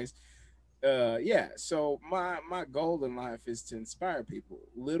anyways, yeah. So my goal in life is to inspire people.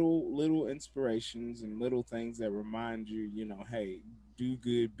 Little inspirations and little things that remind you, hey, do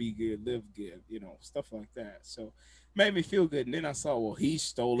good, be good, live good, stuff like that. So made me feel good. And then I saw, well, he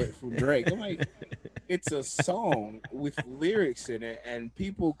stole it from Drake. I'm like, it's a song with lyrics in it, and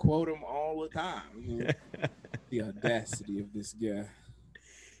people quote him all the time. The audacity of this guy.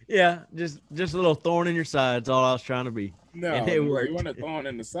 Yeah, just a little thorn in your side. That's all I was trying to be. No, and it worked. You want a thorn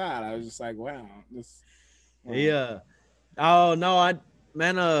in the side. I was just like, wow. Yeah. Oh no, I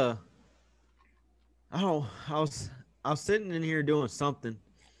was sitting in here doing something,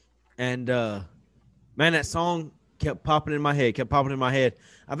 and man, that song kept popping in my head.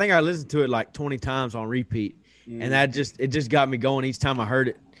 I think I listened to it like 20 times on repeat, and it just got me going each time I heard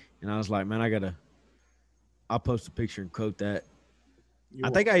it. And I was like, man, I'll post a picture and quote that. I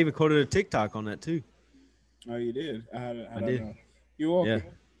think I even quoted a TikTok on that too. Oh, you did? I did. know. You're welcome.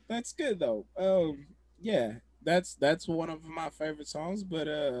 Yeah. That's good though. Yeah, that's one of my favorite songs. But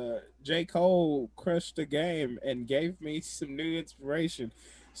J. Cole crushed the game and gave me some new inspiration.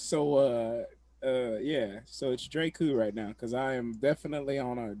 So yeah, so it's Drake Who right now, because I am definitely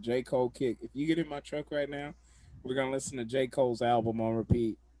on a J. Cole kick. If you get in my truck right now, we're gonna listen to J. Cole's album on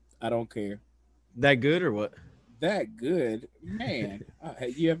repeat. I don't care. That good or what? That good, man.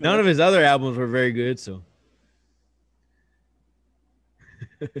 None of his other albums were very good, so.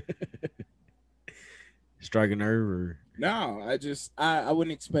 Strike a nerve or no? I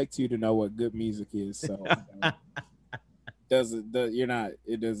wouldn't expect you to know what good music is. So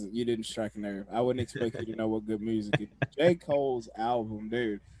you didn't strike a nerve. I wouldn't expect you to know what good music is. J. Cole's album,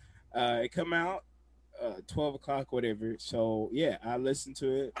 dude. It come out 12 o'clock, whatever. So yeah, I listened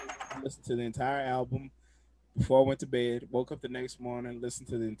to it. Listened to the entire album before I went to bed. Woke up the next morning, listened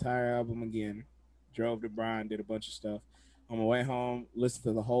to the entire album again. Drove to Bryan, did a bunch of stuff. On my way home, listened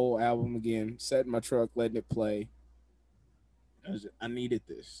to the whole album again. Sat in my truck, letting it play. I needed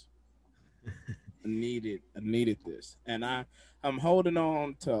this. I needed this, and I'm holding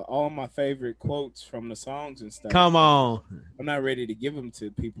on to all my favorite quotes from the songs and stuff. Come on. I'm not ready to give them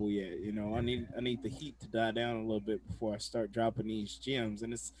to people yet. I need the heat to die down a little bit before I start dropping these gems.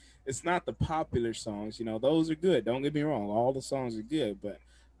 And it's not the popular songs. Those are good. Don't get me wrong. All the songs are good, but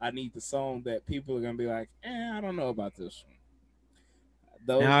I need the song that people are gonna be like, I don't know about this one.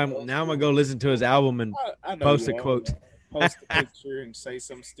 Now I'm gonna go listen to his album and post a quote. Post a picture and say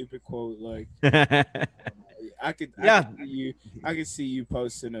some stupid quote like I could see you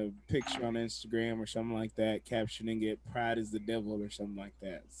posting a picture on Instagram or something like that, captioning it "Pride is the devil" or something like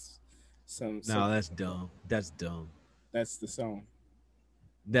that. That's dumb. That's dumb. That's the song.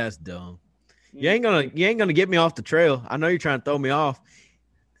 That's dumb. You ain't gonna get me off the trail. I know you're trying to throw me off.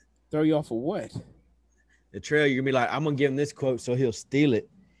 Throw you off of what? The trail. You're gonna be like, I'm gonna give him this quote so he'll steal it,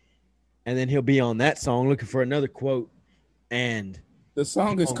 and then he'll be on that song looking for another quote. And the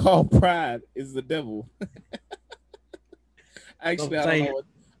song is called "Pride is the Devil." Actually,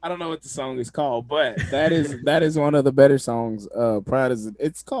 I don't know what the song is called, but that is one of the better songs.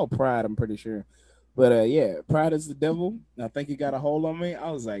 It's called Pride, I'm pretty sure. But yeah, Pride is the Devil. I think he got a hold on me. I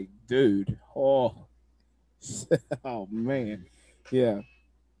was like, dude, oh man, yeah.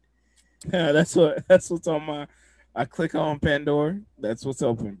 That's what's on my. I click on Pandora. That's what's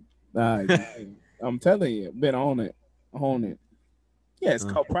open. I'm telling you, been on it. Yeah, it's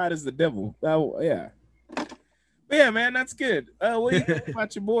called Pride is the Devil. Yeah. But yeah, man, that's good. What do you think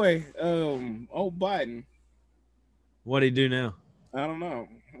about your boy, old Biden? What'd he do now? I don't know.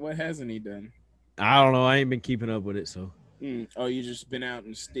 What hasn't he done? I don't know. I ain't been keeping up with it, so. Oh, you just been out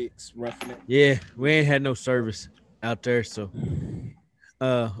in sticks, roughing it? Yeah, we ain't had no service out there, so.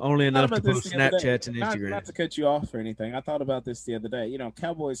 Only enough to post Snapchats and Instagram. Not to cut you off or anything. I thought about this the other day.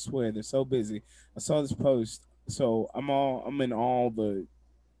 Cowboys swear they're so busy. I saw this post. So I'm in all the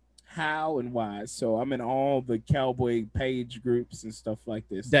how and why. So I'm in all the cowboy page groups and stuff like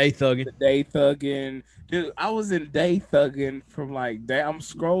this. Day thugging. Dude, I was in day thugging from I'm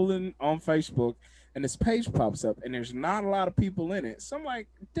scrolling on Facebook and this page pops up and there's not a lot of people in it. So I'm like,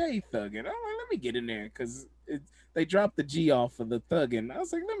 day thugging. I'm like, let me get in there because they dropped the G off of the thugging. I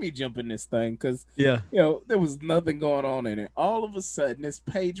was like, let me jump in this thing because there was nothing going on in it. All of a sudden, this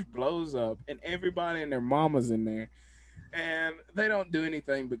page blows up and everybody and their mama's in there. And they don't do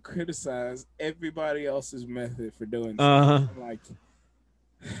anything but criticize everybody else's method for doing something. I'm like,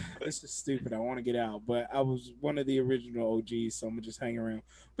 this is stupid. I want to get out. But I was one of the original OGs, so I'm going to just hang around.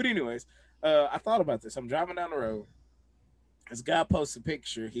 But anyways, I thought about this. I'm driving down the road. This guy posted a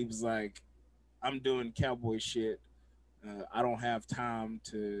picture. He was like, I'm doing cowboy shit. I don't have time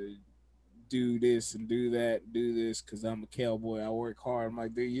to do this and do that, do this because I'm a cowboy. I work hard. I'm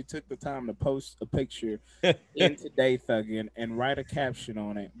like, dude, you took the time to post a picture in Today Thuggin' and write a caption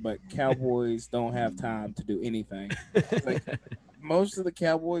on it, but cowboys don't have time to do anything. Like, most of the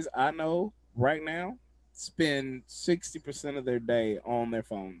cowboys I know right now spend 60% of their day on their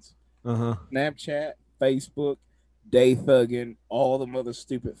phones. Snapchat, Facebook, Day Thuggin', all the other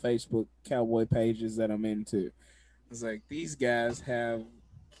stupid Facebook cowboy pages that I'm into. It's like these guys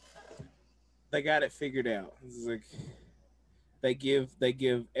they got it figured out. It's like they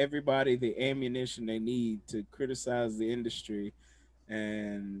give everybody the ammunition they need to criticize the industry,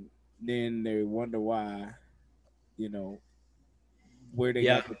 and then they wonder why, where they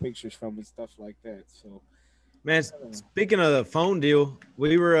got the pictures from and stuff like that. So, man, speaking of the phone deal,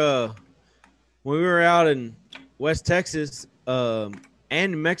 we were when we were out in West Texas and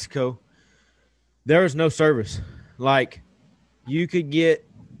New Mexico, there was no service. Like, you could get,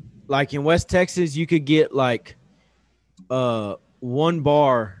 like in West Texas, you could get like one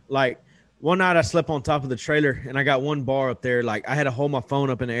bar. Like, one night I slept on top of the trailer and I got one bar up there. Like, I had to hold my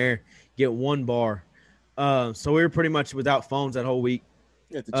phone up in the air, get one bar. So we were pretty much without phones that whole week.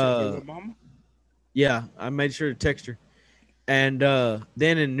 You have to check in with mama? Yeah, I made sure to text her. And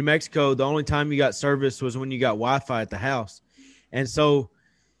then in New Mexico, the only time you got service was when you got Wi-Fi at the house. And so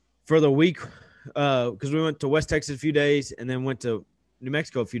for the week, because we went to West Texas a few days and then went to New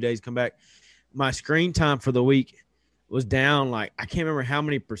Mexico a few days, come back, my screen time for the week was down, like, I can't remember how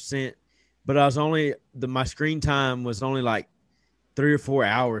many percent, but I was my screen time was only like 3 or 4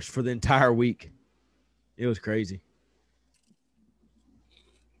 hours for the entire week. It was crazy.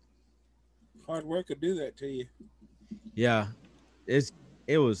 Hard work could do that to you. Yeah, it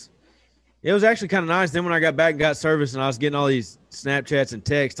was actually kind of nice. Then when I got back and got service and I was getting all these Snapchats and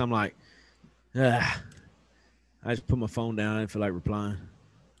texts, I'm like, I just put my phone down. I didn't feel like replying.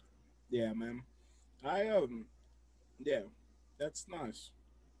 Yeah, man. Yeah, that's nice.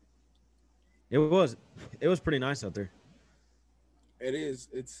 It was pretty nice out there. It is.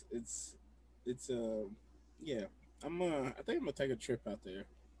 It's yeah. I think I'm gonna take a trip out there.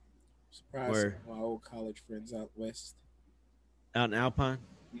 Surprise some of my old college friends out west. Out in Alpine?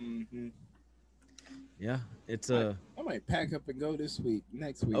 Mm-hmm. Yeah, it's I might pack up and go next week.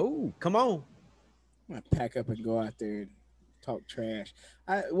 Oh, come on. I might pack up and go out there and talk trash.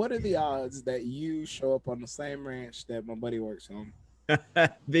 What are the odds that you show up on the same ranch that my buddy works on?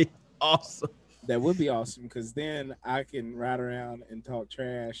 That'd be awesome. That would be awesome, because then I can ride around and talk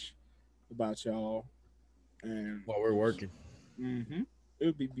trash about y'all. And while we're working. Mm-hmm. It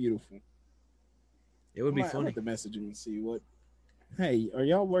would be beautiful. It would be funny. I have to message him and see what. Hey, are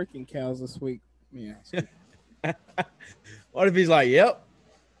y'all working cows this week? Yeah. What if he's like, "Yep."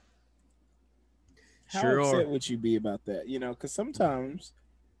 How upset would you be about that? Because sometimes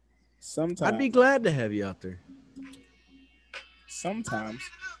I'd be glad to have you out there. Sometimes,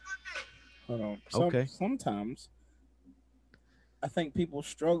 hold on. Okay. Sometimes, I think people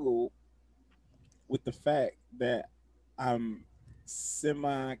struggle with the fact that I'm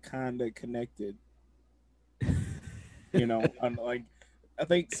semi kind of connected. I'm like, I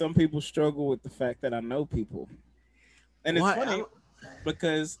think some people struggle with the fact that I know people, and it's funny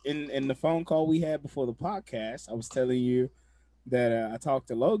because in the phone call we had before the podcast, I was telling you that I talked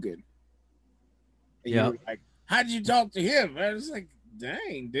to Logan. And you were like, how did you talk to him? I was like,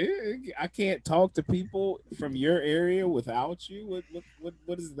 dang, dude, I can't talk to people from your area without you.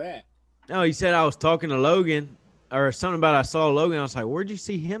 What is that? No, he said I was talking to Logan, or something about I saw Logan. I was like, where'd you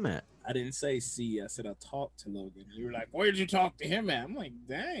see him at? I didn't say see. I said I talked to Logan. You were like, where'd you talk to him at? I'm like,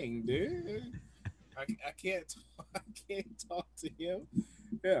 dang, dude, I can't talk to him.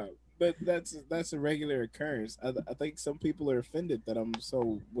 Yeah, but that's a regular occurrence. I think some people are offended that I'm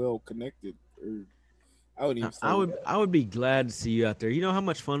so well connected. Or I wouldn't even say I would be glad to see you out there. You know how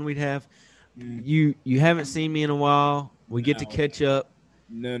much fun we'd have. Mm. You haven't seen me in a while. We get to catch up.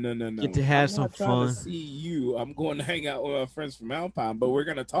 No. Get to have some fun. To see you. I'm going to hang out with my friends from Alpine, but we're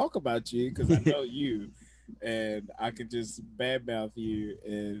going to talk about you because I know you, and I could just badmouth you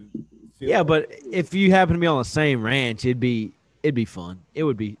and feel but if you happen to be on the same ranch, it'd be fun. It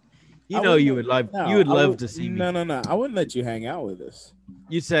would be. You would love to see me. No. I wouldn't let you hang out with us.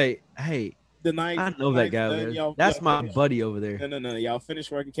 You'd say, "Hey, the night I know that guy over there. That's my buddy over there." No. Y'all finish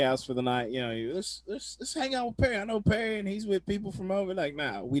working cows for the night. Let's hang out with Perry. I know Perry, and he's with people from over. Like,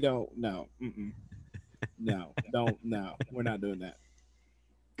 nah, we don't. No, no, don't. No, we're not doing that.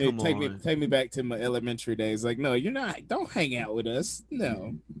 Take me back to my elementary days. Like, no, you're not. Don't hang out with us.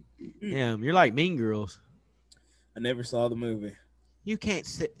 No. Damn, you're like Mean Girls. I never saw the movie. You can't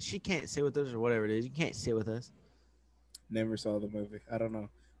sit. She can't sit with us or whatever it is. You can't sit with us. Never saw the movie. I don't know.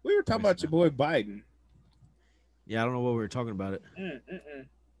 We were talking about your boy Biden. Yeah, I don't know what we were talking about it.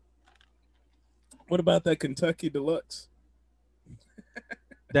 What about that Kentucky Deluxe?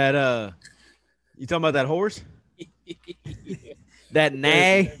 That you talking about that horse? That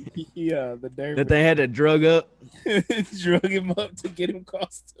nag? Yeah, the Derby. That they had to drug up. Drug him up to get him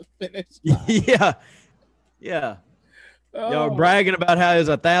across the finish line. Yeah. Y'all were bragging about how it was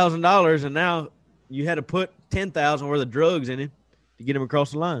 $1,000, and now you had to put $10,000 worth of drugs in him to get him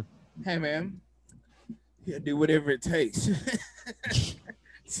across the line. Hey man, yeah, do whatever it takes.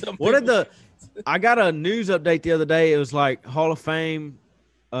 I got a news update the other day. It was like Hall of Fame,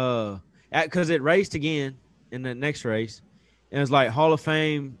 because it raced again in the next race. And it was like Hall of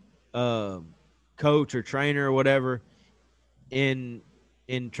Fame coach or trainer or whatever in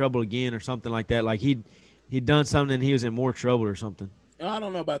trouble again or something like that. Like he'd done something and he was in more trouble or something. I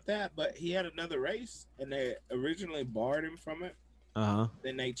don't know about that, but he had another race and they originally barred him from it.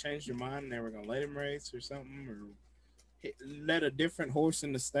 Then they changed their mind and they were gonna let him race or something, or let a different horse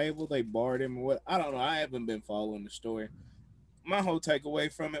in the stable. They barred him or what? I don't know. I haven't been following the story. My whole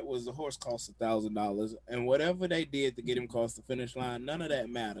takeaway from it was the horse cost $1,000, and whatever they did to get him across the finish line, none of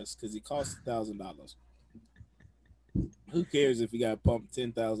that matters because he cost $1,000. Who cares if you got pumped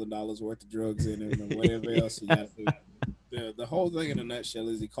 $10,000 worth of drugs in him and whatever else you got to do? The whole thing in a nutshell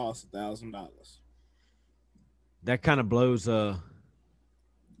is he cost $1,000. That kind of blows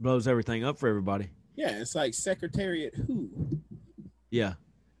everything up for everybody. Yeah, it's like Secretariat who? Yeah,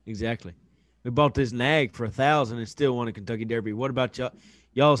 exactly. We bought this nag for $1,000 and still won a Kentucky Derby. What about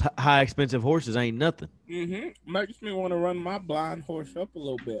y'all's high expensive horses? Ain't nothing. Makes me want to run my blind horse up a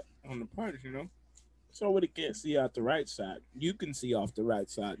little bit on the punch, so when it can't see out the right side, you can see off the right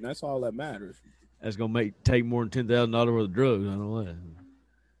side, and that's all that matters. That's gonna take more than $10,000 worth of drugs. I don't know what.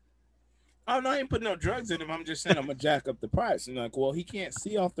 Oh, no, I ain't putting no drugs in him. I'm just saying I'm going to jack up the price. And like, well, he can't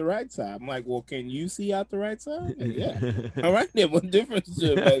see off the right side. I'm like, well, can you see out the right side? Yeah. All right, then what difference does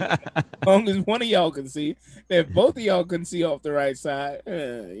it make? As long as one of y'all can see. If both of y'all can see off the right side,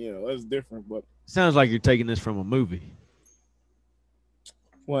 that's different. But sounds like you're taking this from a movie.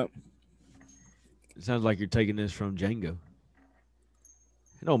 What? It sounds like you're taking this from Django.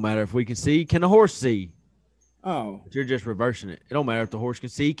 It don't matter if we can see. Can the horse see? Oh. But you're just reversing it. It don't matter if the horse can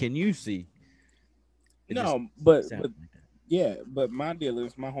see. Can you see? No, but but my deal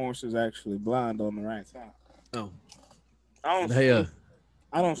is my horse is actually blind on the right side. Oh. I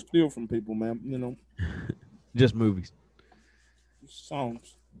don't steal from people, man. Just movies.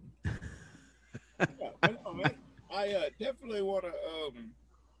 Songs. Man. I definitely want to,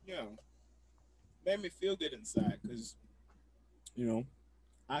 make me feel good inside because,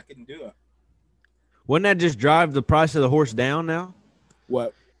 I can do it. Wouldn't that just drive the price of the horse down now?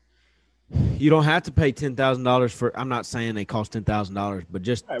 What? You don't have to pay $10,000 for. I'm not saying they cost $10,000, but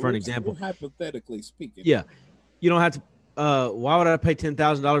just for an example, hypothetically speaking. Yeah, you don't have to. Why would I pay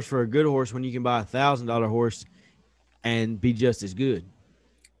 $10,000 for a good horse when you can buy $1,000 horse and be just as good?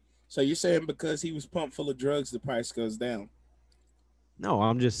 So you're saying because he was pumped full of drugs, the price goes down? No,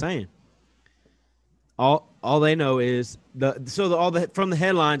 I'm just saying. All they know is from the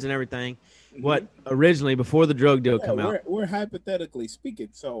headlines and everything. What originally before the drug deal come out? We're hypothetically speaking.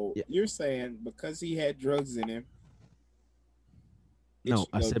 So you're saying because he had drugs in him? No,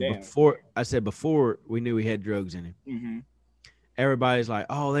 I said before we knew he had drugs in him. Mm-hmm. Everybody's like,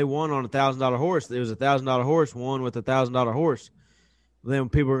 "Oh, they won on $1,000 horse. There was $1,000 horse won with $1,000 horse." Then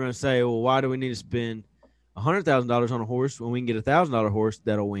people are going to say, "Well, why do we need to spend $100,000 on a horse when we can get $1,000 horse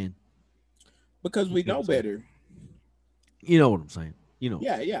that'll win?" Because we know better. You know what I'm saying.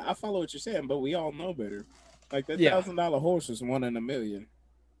 Yeah, I follow what you're saying, but we all know better. Like that $1,000 horse is 1 in a million.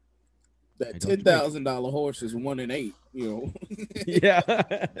 That $10,000 horse is 1 in 8. Yeah,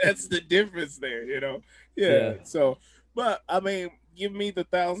 that's the difference there. Yeah. So, but I mean, give me the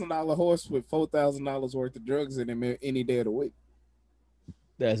 $1,000 horse with $4,000 worth of drugs in him any day of the week.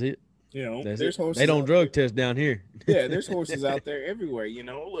 That's it. There's horses. They don't drug test down here. Yeah, there's horses out there everywhere.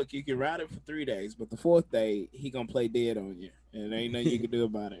 Look, you can ride him for 3 days, but the 4th day he gonna play dead on you, and there ain't nothing you can do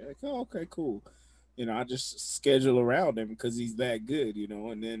about it. Like, oh, okay, cool. I just schedule around him because he's that good.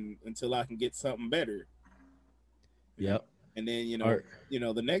 And then until I can get something better. Yep. And then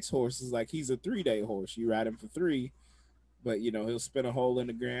the next horse is like he's a 3-day horse. You ride him for 3, but he'll spin a hole in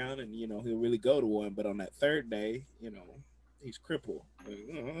the ground, and he'll really go to one. But on that 3rd day, he's crippled. Like,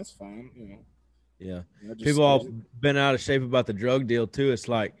 that's fine. Yeah. People all been out of shape about the drug deal too. It's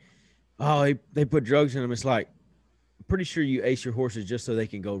like, oh, they put drugs in them. It's like, I'm pretty sure you ace your horses just so they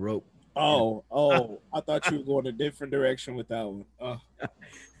can go rope. Oh, I thought you were going a different direction with that one.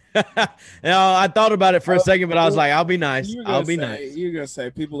 No, I thought about it for a second, but I was like, I'll be nice. I'll be nice. You're gonna say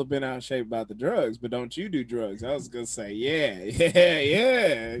people have been out of shape about the drugs, but don't you do drugs? I was gonna say, yeah.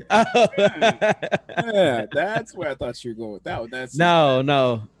 That's where I thought you were going with that one. That's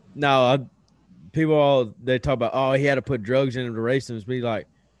no. People they talk about, oh, he had to put drugs in him to race him. Be like,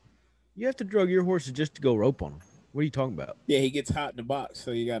 you have to drug your horses just to go rope on them. What are you talking about? Yeah, he gets hot in the box,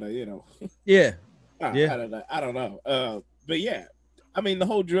 so you gotta, Yeah. I don't know. But yeah. I mean, the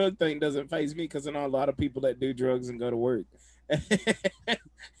whole drug thing doesn't faze me because I know a lot of people that do drugs and go to work.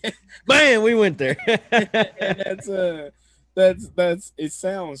 Man, we went there. And that's it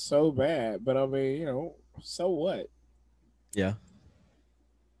sounds so bad, but I mean, so what? Yeah.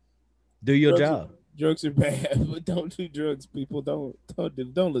 Do your job. Drugs are bad, but don't do drugs, people. Don't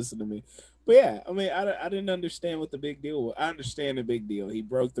listen to me. But yeah, I mean, I didn't understand what the big deal was. I understand the big deal. He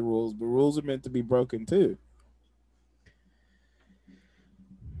broke the rules, but rules are meant to be broken too.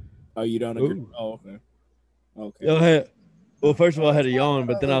 Oh, you don't agree? Ooh. Oh, okay. Okay. Go ahead. Well, first of all, I had a yawn,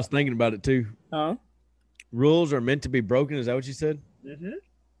 but then I was thinking about it too. Huh? Rules are meant to be broken. Is that what you said? Mm-hmm.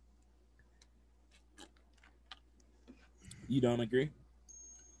 You don't agree?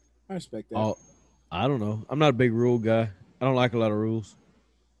 I respect that. Oh, I don't know. I'm not a big rule guy. I don't like a lot of rules.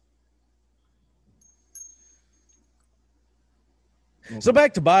 So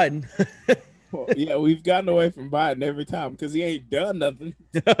back to Biden. Well, yeah, we've gotten away from Biden every time because he ain't done nothing.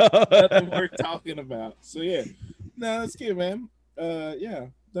 Nothing worth talking about. So yeah, no, that's good, man. Yeah,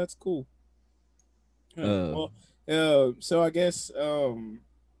 that's cool. So I guess,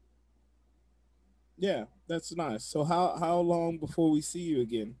 yeah, that's nice. So how long before we see you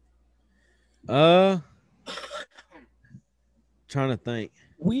again? Trying to think.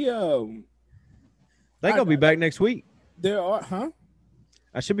 We I think I'll be back next week. There are,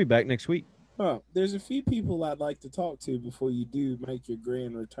 I should be back next week. There's a few people I'd like to talk to before you do make your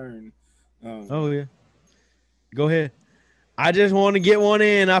grand return. Oh yeah, go ahead. I just want to get one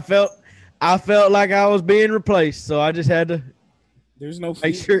in. I felt like I was being replaced, so I just had to. There's no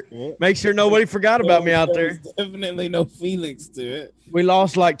make sure nobody forgot about me out there. There's definitely no feelings to it. We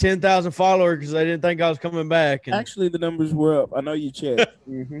lost like 10,000 followers because they didn't think I was coming back. And actually, the numbers were up. I know you checked.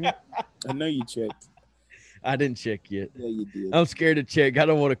 Mm-hmm. I know you checked. I didn't check yet. Yeah, you did. I'm scared to check. I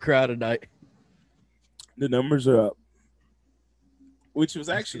don't want to cry tonight. The numbers are up, which was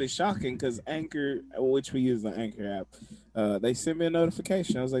actually shocking because Anchor, which we use the Anchor app, they sent me a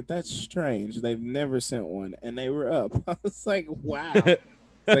notification. I was like, that's strange. They've never sent one, and they were up. I was like, wow.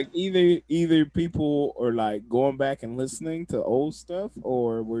 Like either people are like going back and listening to old stuff,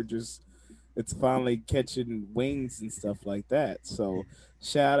 or it's finally catching wings and stuff like that. So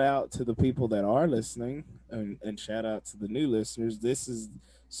shout out to the people that are listening, and shout out to the new listeners. This is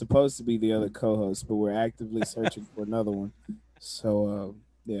supposed to be the other co-host, but we're actively searching for another one. So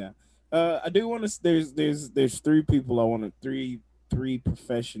yeah, I do want to. There's three people I want to three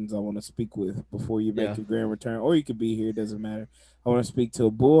professions I want to speak with before you make your grand return, or you could be here. It doesn't matter. I want to speak to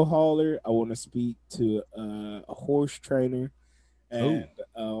a bull hauler. I want to speak to a horse trainer, and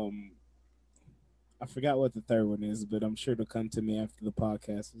I forgot what the third one is, but I'm sure it'll come to me after the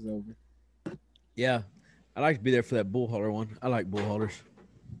podcast is over. Yeah, I like to be there for that bull hauler one. I like bull haulers.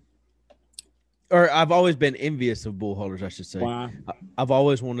 Or I've always been envious of bull haulers, I should say. Wow. I've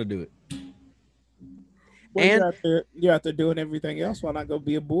always wanted to do it. Well, and you're out there doing everything else. Why not go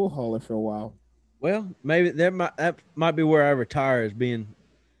be a bull hauler for a while? Well, maybe that might be where I retire, as being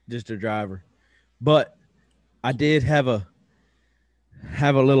just a driver. But I did have a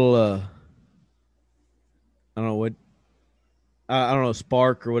little I don't know,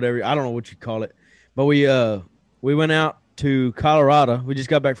 spark or whatever. I don't know what you call it. But we went out to Colorado. We just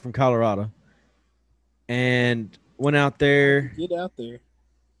got back from Colorado. And went out there. Get out there.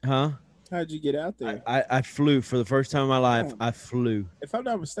 Huh? How'd you get out there? I flew for the first time in my life. I flew. If I'm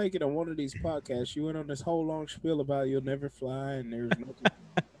not mistaken, on one of these podcasts, you went on this whole long spiel about you'll never fly, and there's nothing.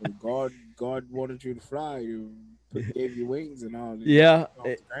 God wanted you to fly. You gave you wings and all. Yeah. Off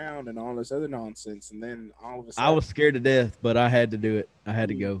the ground and all this other nonsense, and then all of a sudden, I was scared to death, but I had to do it. I had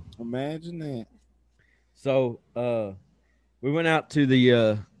to go. Imagine that. So we went out to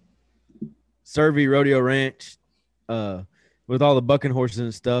the Survey Rodeo Ranch with all the bucking horses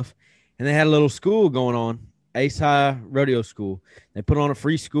and stuff. And they had a little school going on, Ace High Rodeo School. They put on a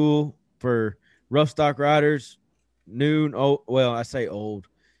free school for rough stock riders, I say old,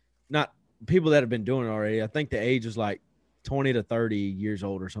 not people that have been doing it already. I think the age was like 20 to 30 years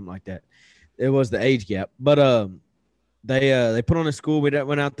old or something like that. It was the age gap. But they put on a school. We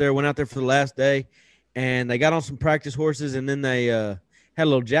went out there for the last day, and they got on some practice horses, and then they had had a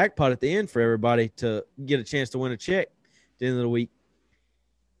little jackpot at the end for everybody to get a chance to win a check at the end of the week.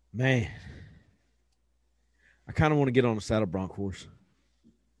 Man, I kind of want to get on a saddle bronc horse.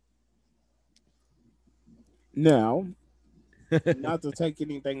 Now, not to take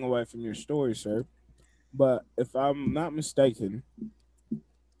anything away from your story, sir, but if I'm not mistaken,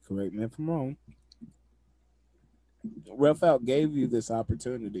 correct me if I'm wrong, Rough Out gave you this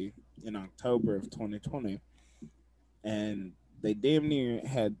opportunity in October of 2020, and they damn near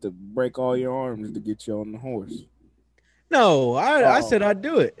had to break all your arms to get you on the horse. No, I said I'd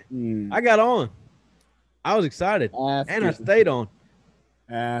do it. I got on. I was excited, and I stayed on.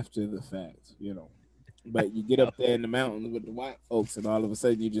 After the fact, you know. But you get up there in the mountains with the white folks, and all of a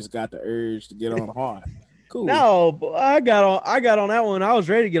sudden you just got the urge to get on hard. Cool. No, but I got on that one. I was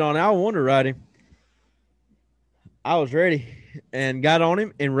ready to get on. I wanted to ride him. I was ready and got on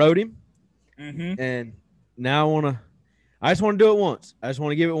him and rode him. And now I just want to do it once. I just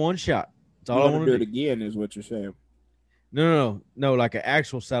want to give it one shot. That's all I want to do. It again is what you're saying. No, like an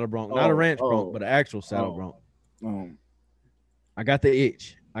actual saddle bronc, not a ranch bronc, but an actual saddle bronc. I got the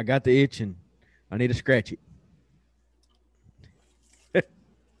itch. And I need to scratch it.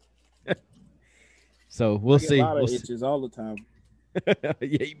 So we'll see. A lot of itches all the time. Yeah,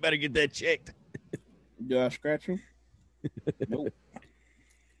 you better get that checked. Do I scratch them? Nope.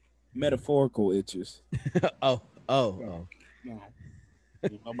 Metaphorical itches. Oh. No.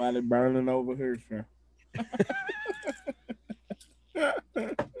 Nobody burning over here, sir.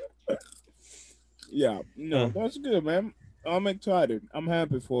 Yeah, no, that's good, man. I'm excited. I'm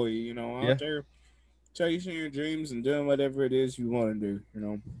happy for you. You know, out there chasing your dreams and doing whatever it is you want to do. You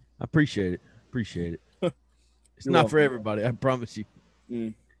know, I appreciate it. It's not for everybody. I promise you.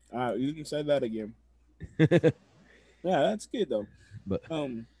 You can say that again. Yeah, that's good though. But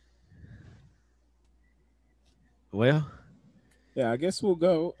well, yeah, I guess we'll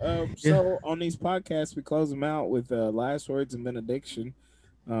go. So on these podcasts, we close them out with last words and benediction.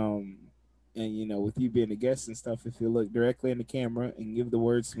 And you know, with you being a guest and stuff, if you look directly in the camera and give the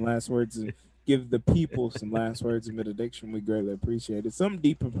words some last words and give the people some last words and benediction, we greatly appreciate it. Something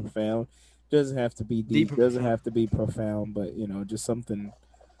deep and profound. Doesn't have to be deep. Doesn't have to be profound, but you know, just something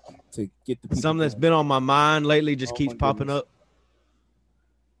to get the people. Something that's been on my mind lately just keeps popping up.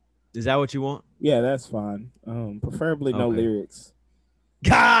 Is that what you want? Yeah, that's fine. Preferably no lyrics.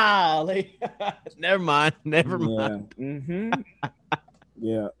 Golly. Never mind.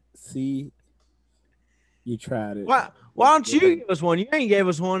 Yeah. See, you tried it. Why don't you give us one? You ain't gave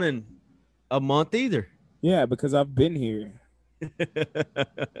us one in a month either. Yeah, because I've been here.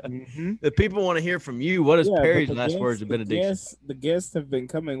 The people want to hear from you. What is Perry's last words of benediction? The guests have been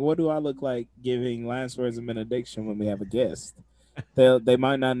coming. What do I look like giving last words of benediction when we have a guest? They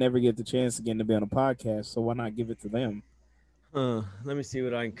might not never get the chance again to be on a podcast, so why not give it to them? Let me see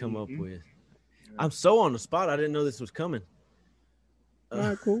what I can come up with. I'm so on the spot. I didn't know this was coming. All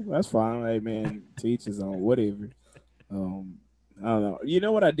right, cool. That's fine. Hey, man, teach his own, whatever. I don't know. You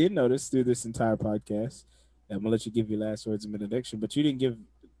know what I did notice through this entire podcast? I'm going to let you give your last words of benediction, but you didn't give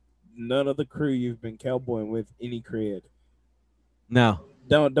none of the crew you've been cowboying with any cred. No.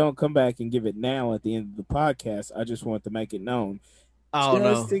 Don't come back and give it now at the end of the podcast. I just want to make it known.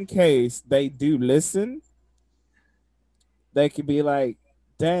 Just in case they do listen, they could be like,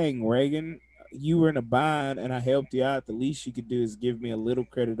 dang, Reagan, you were in a bind and I helped you out. The least you could do is give me a little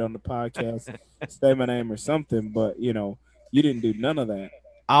credit on the podcast, say my name or something. But, you know, you didn't do none of that.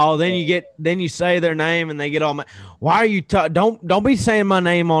 Oh, then you say their name and they get all why are you don't be saying my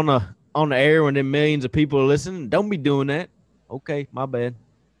name on the air when then millions of people are listening. Don't be doing that. Okay, my bad.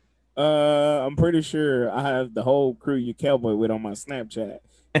 I'm pretty sure I have the whole crew you cowboy with on my Snapchat.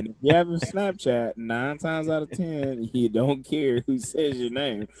 And if you have a Snapchat, 9 times out of 10, you don't care who says your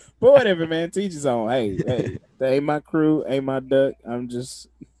name. But whatever, man, teach his own. Hey, that ain't my crew, ain't my duck. I'm just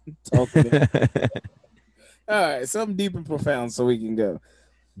talking. All right, something deep and profound so we can go.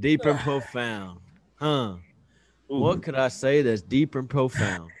 Deep and profound. Huh. Ooh. What could I say that's deep and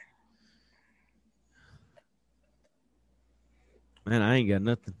profound? Man, I ain't got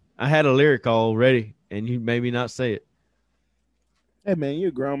nothing. I had a lyric already, and you made me not say it. Hey, man, you're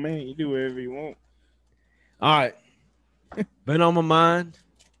a grown man. You do whatever you want. All right. Been on my mind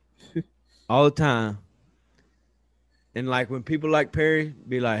all the time. And, like, when people like Perry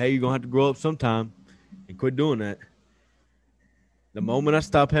be like, hey, you're going to have to grow up sometime and quit doing that. The moment I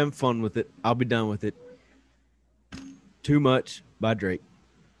stop having fun with it, I'll be done with it. Too Much by Drake.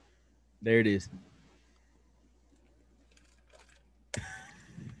 There it is.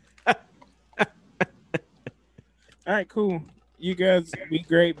 All right, cool. You guys be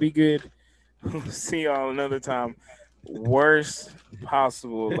great, be good. We'll see y'all another time. Worst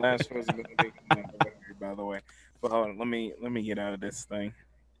possible. Last person gonna be by the way. But hold on, let me get out of this thing.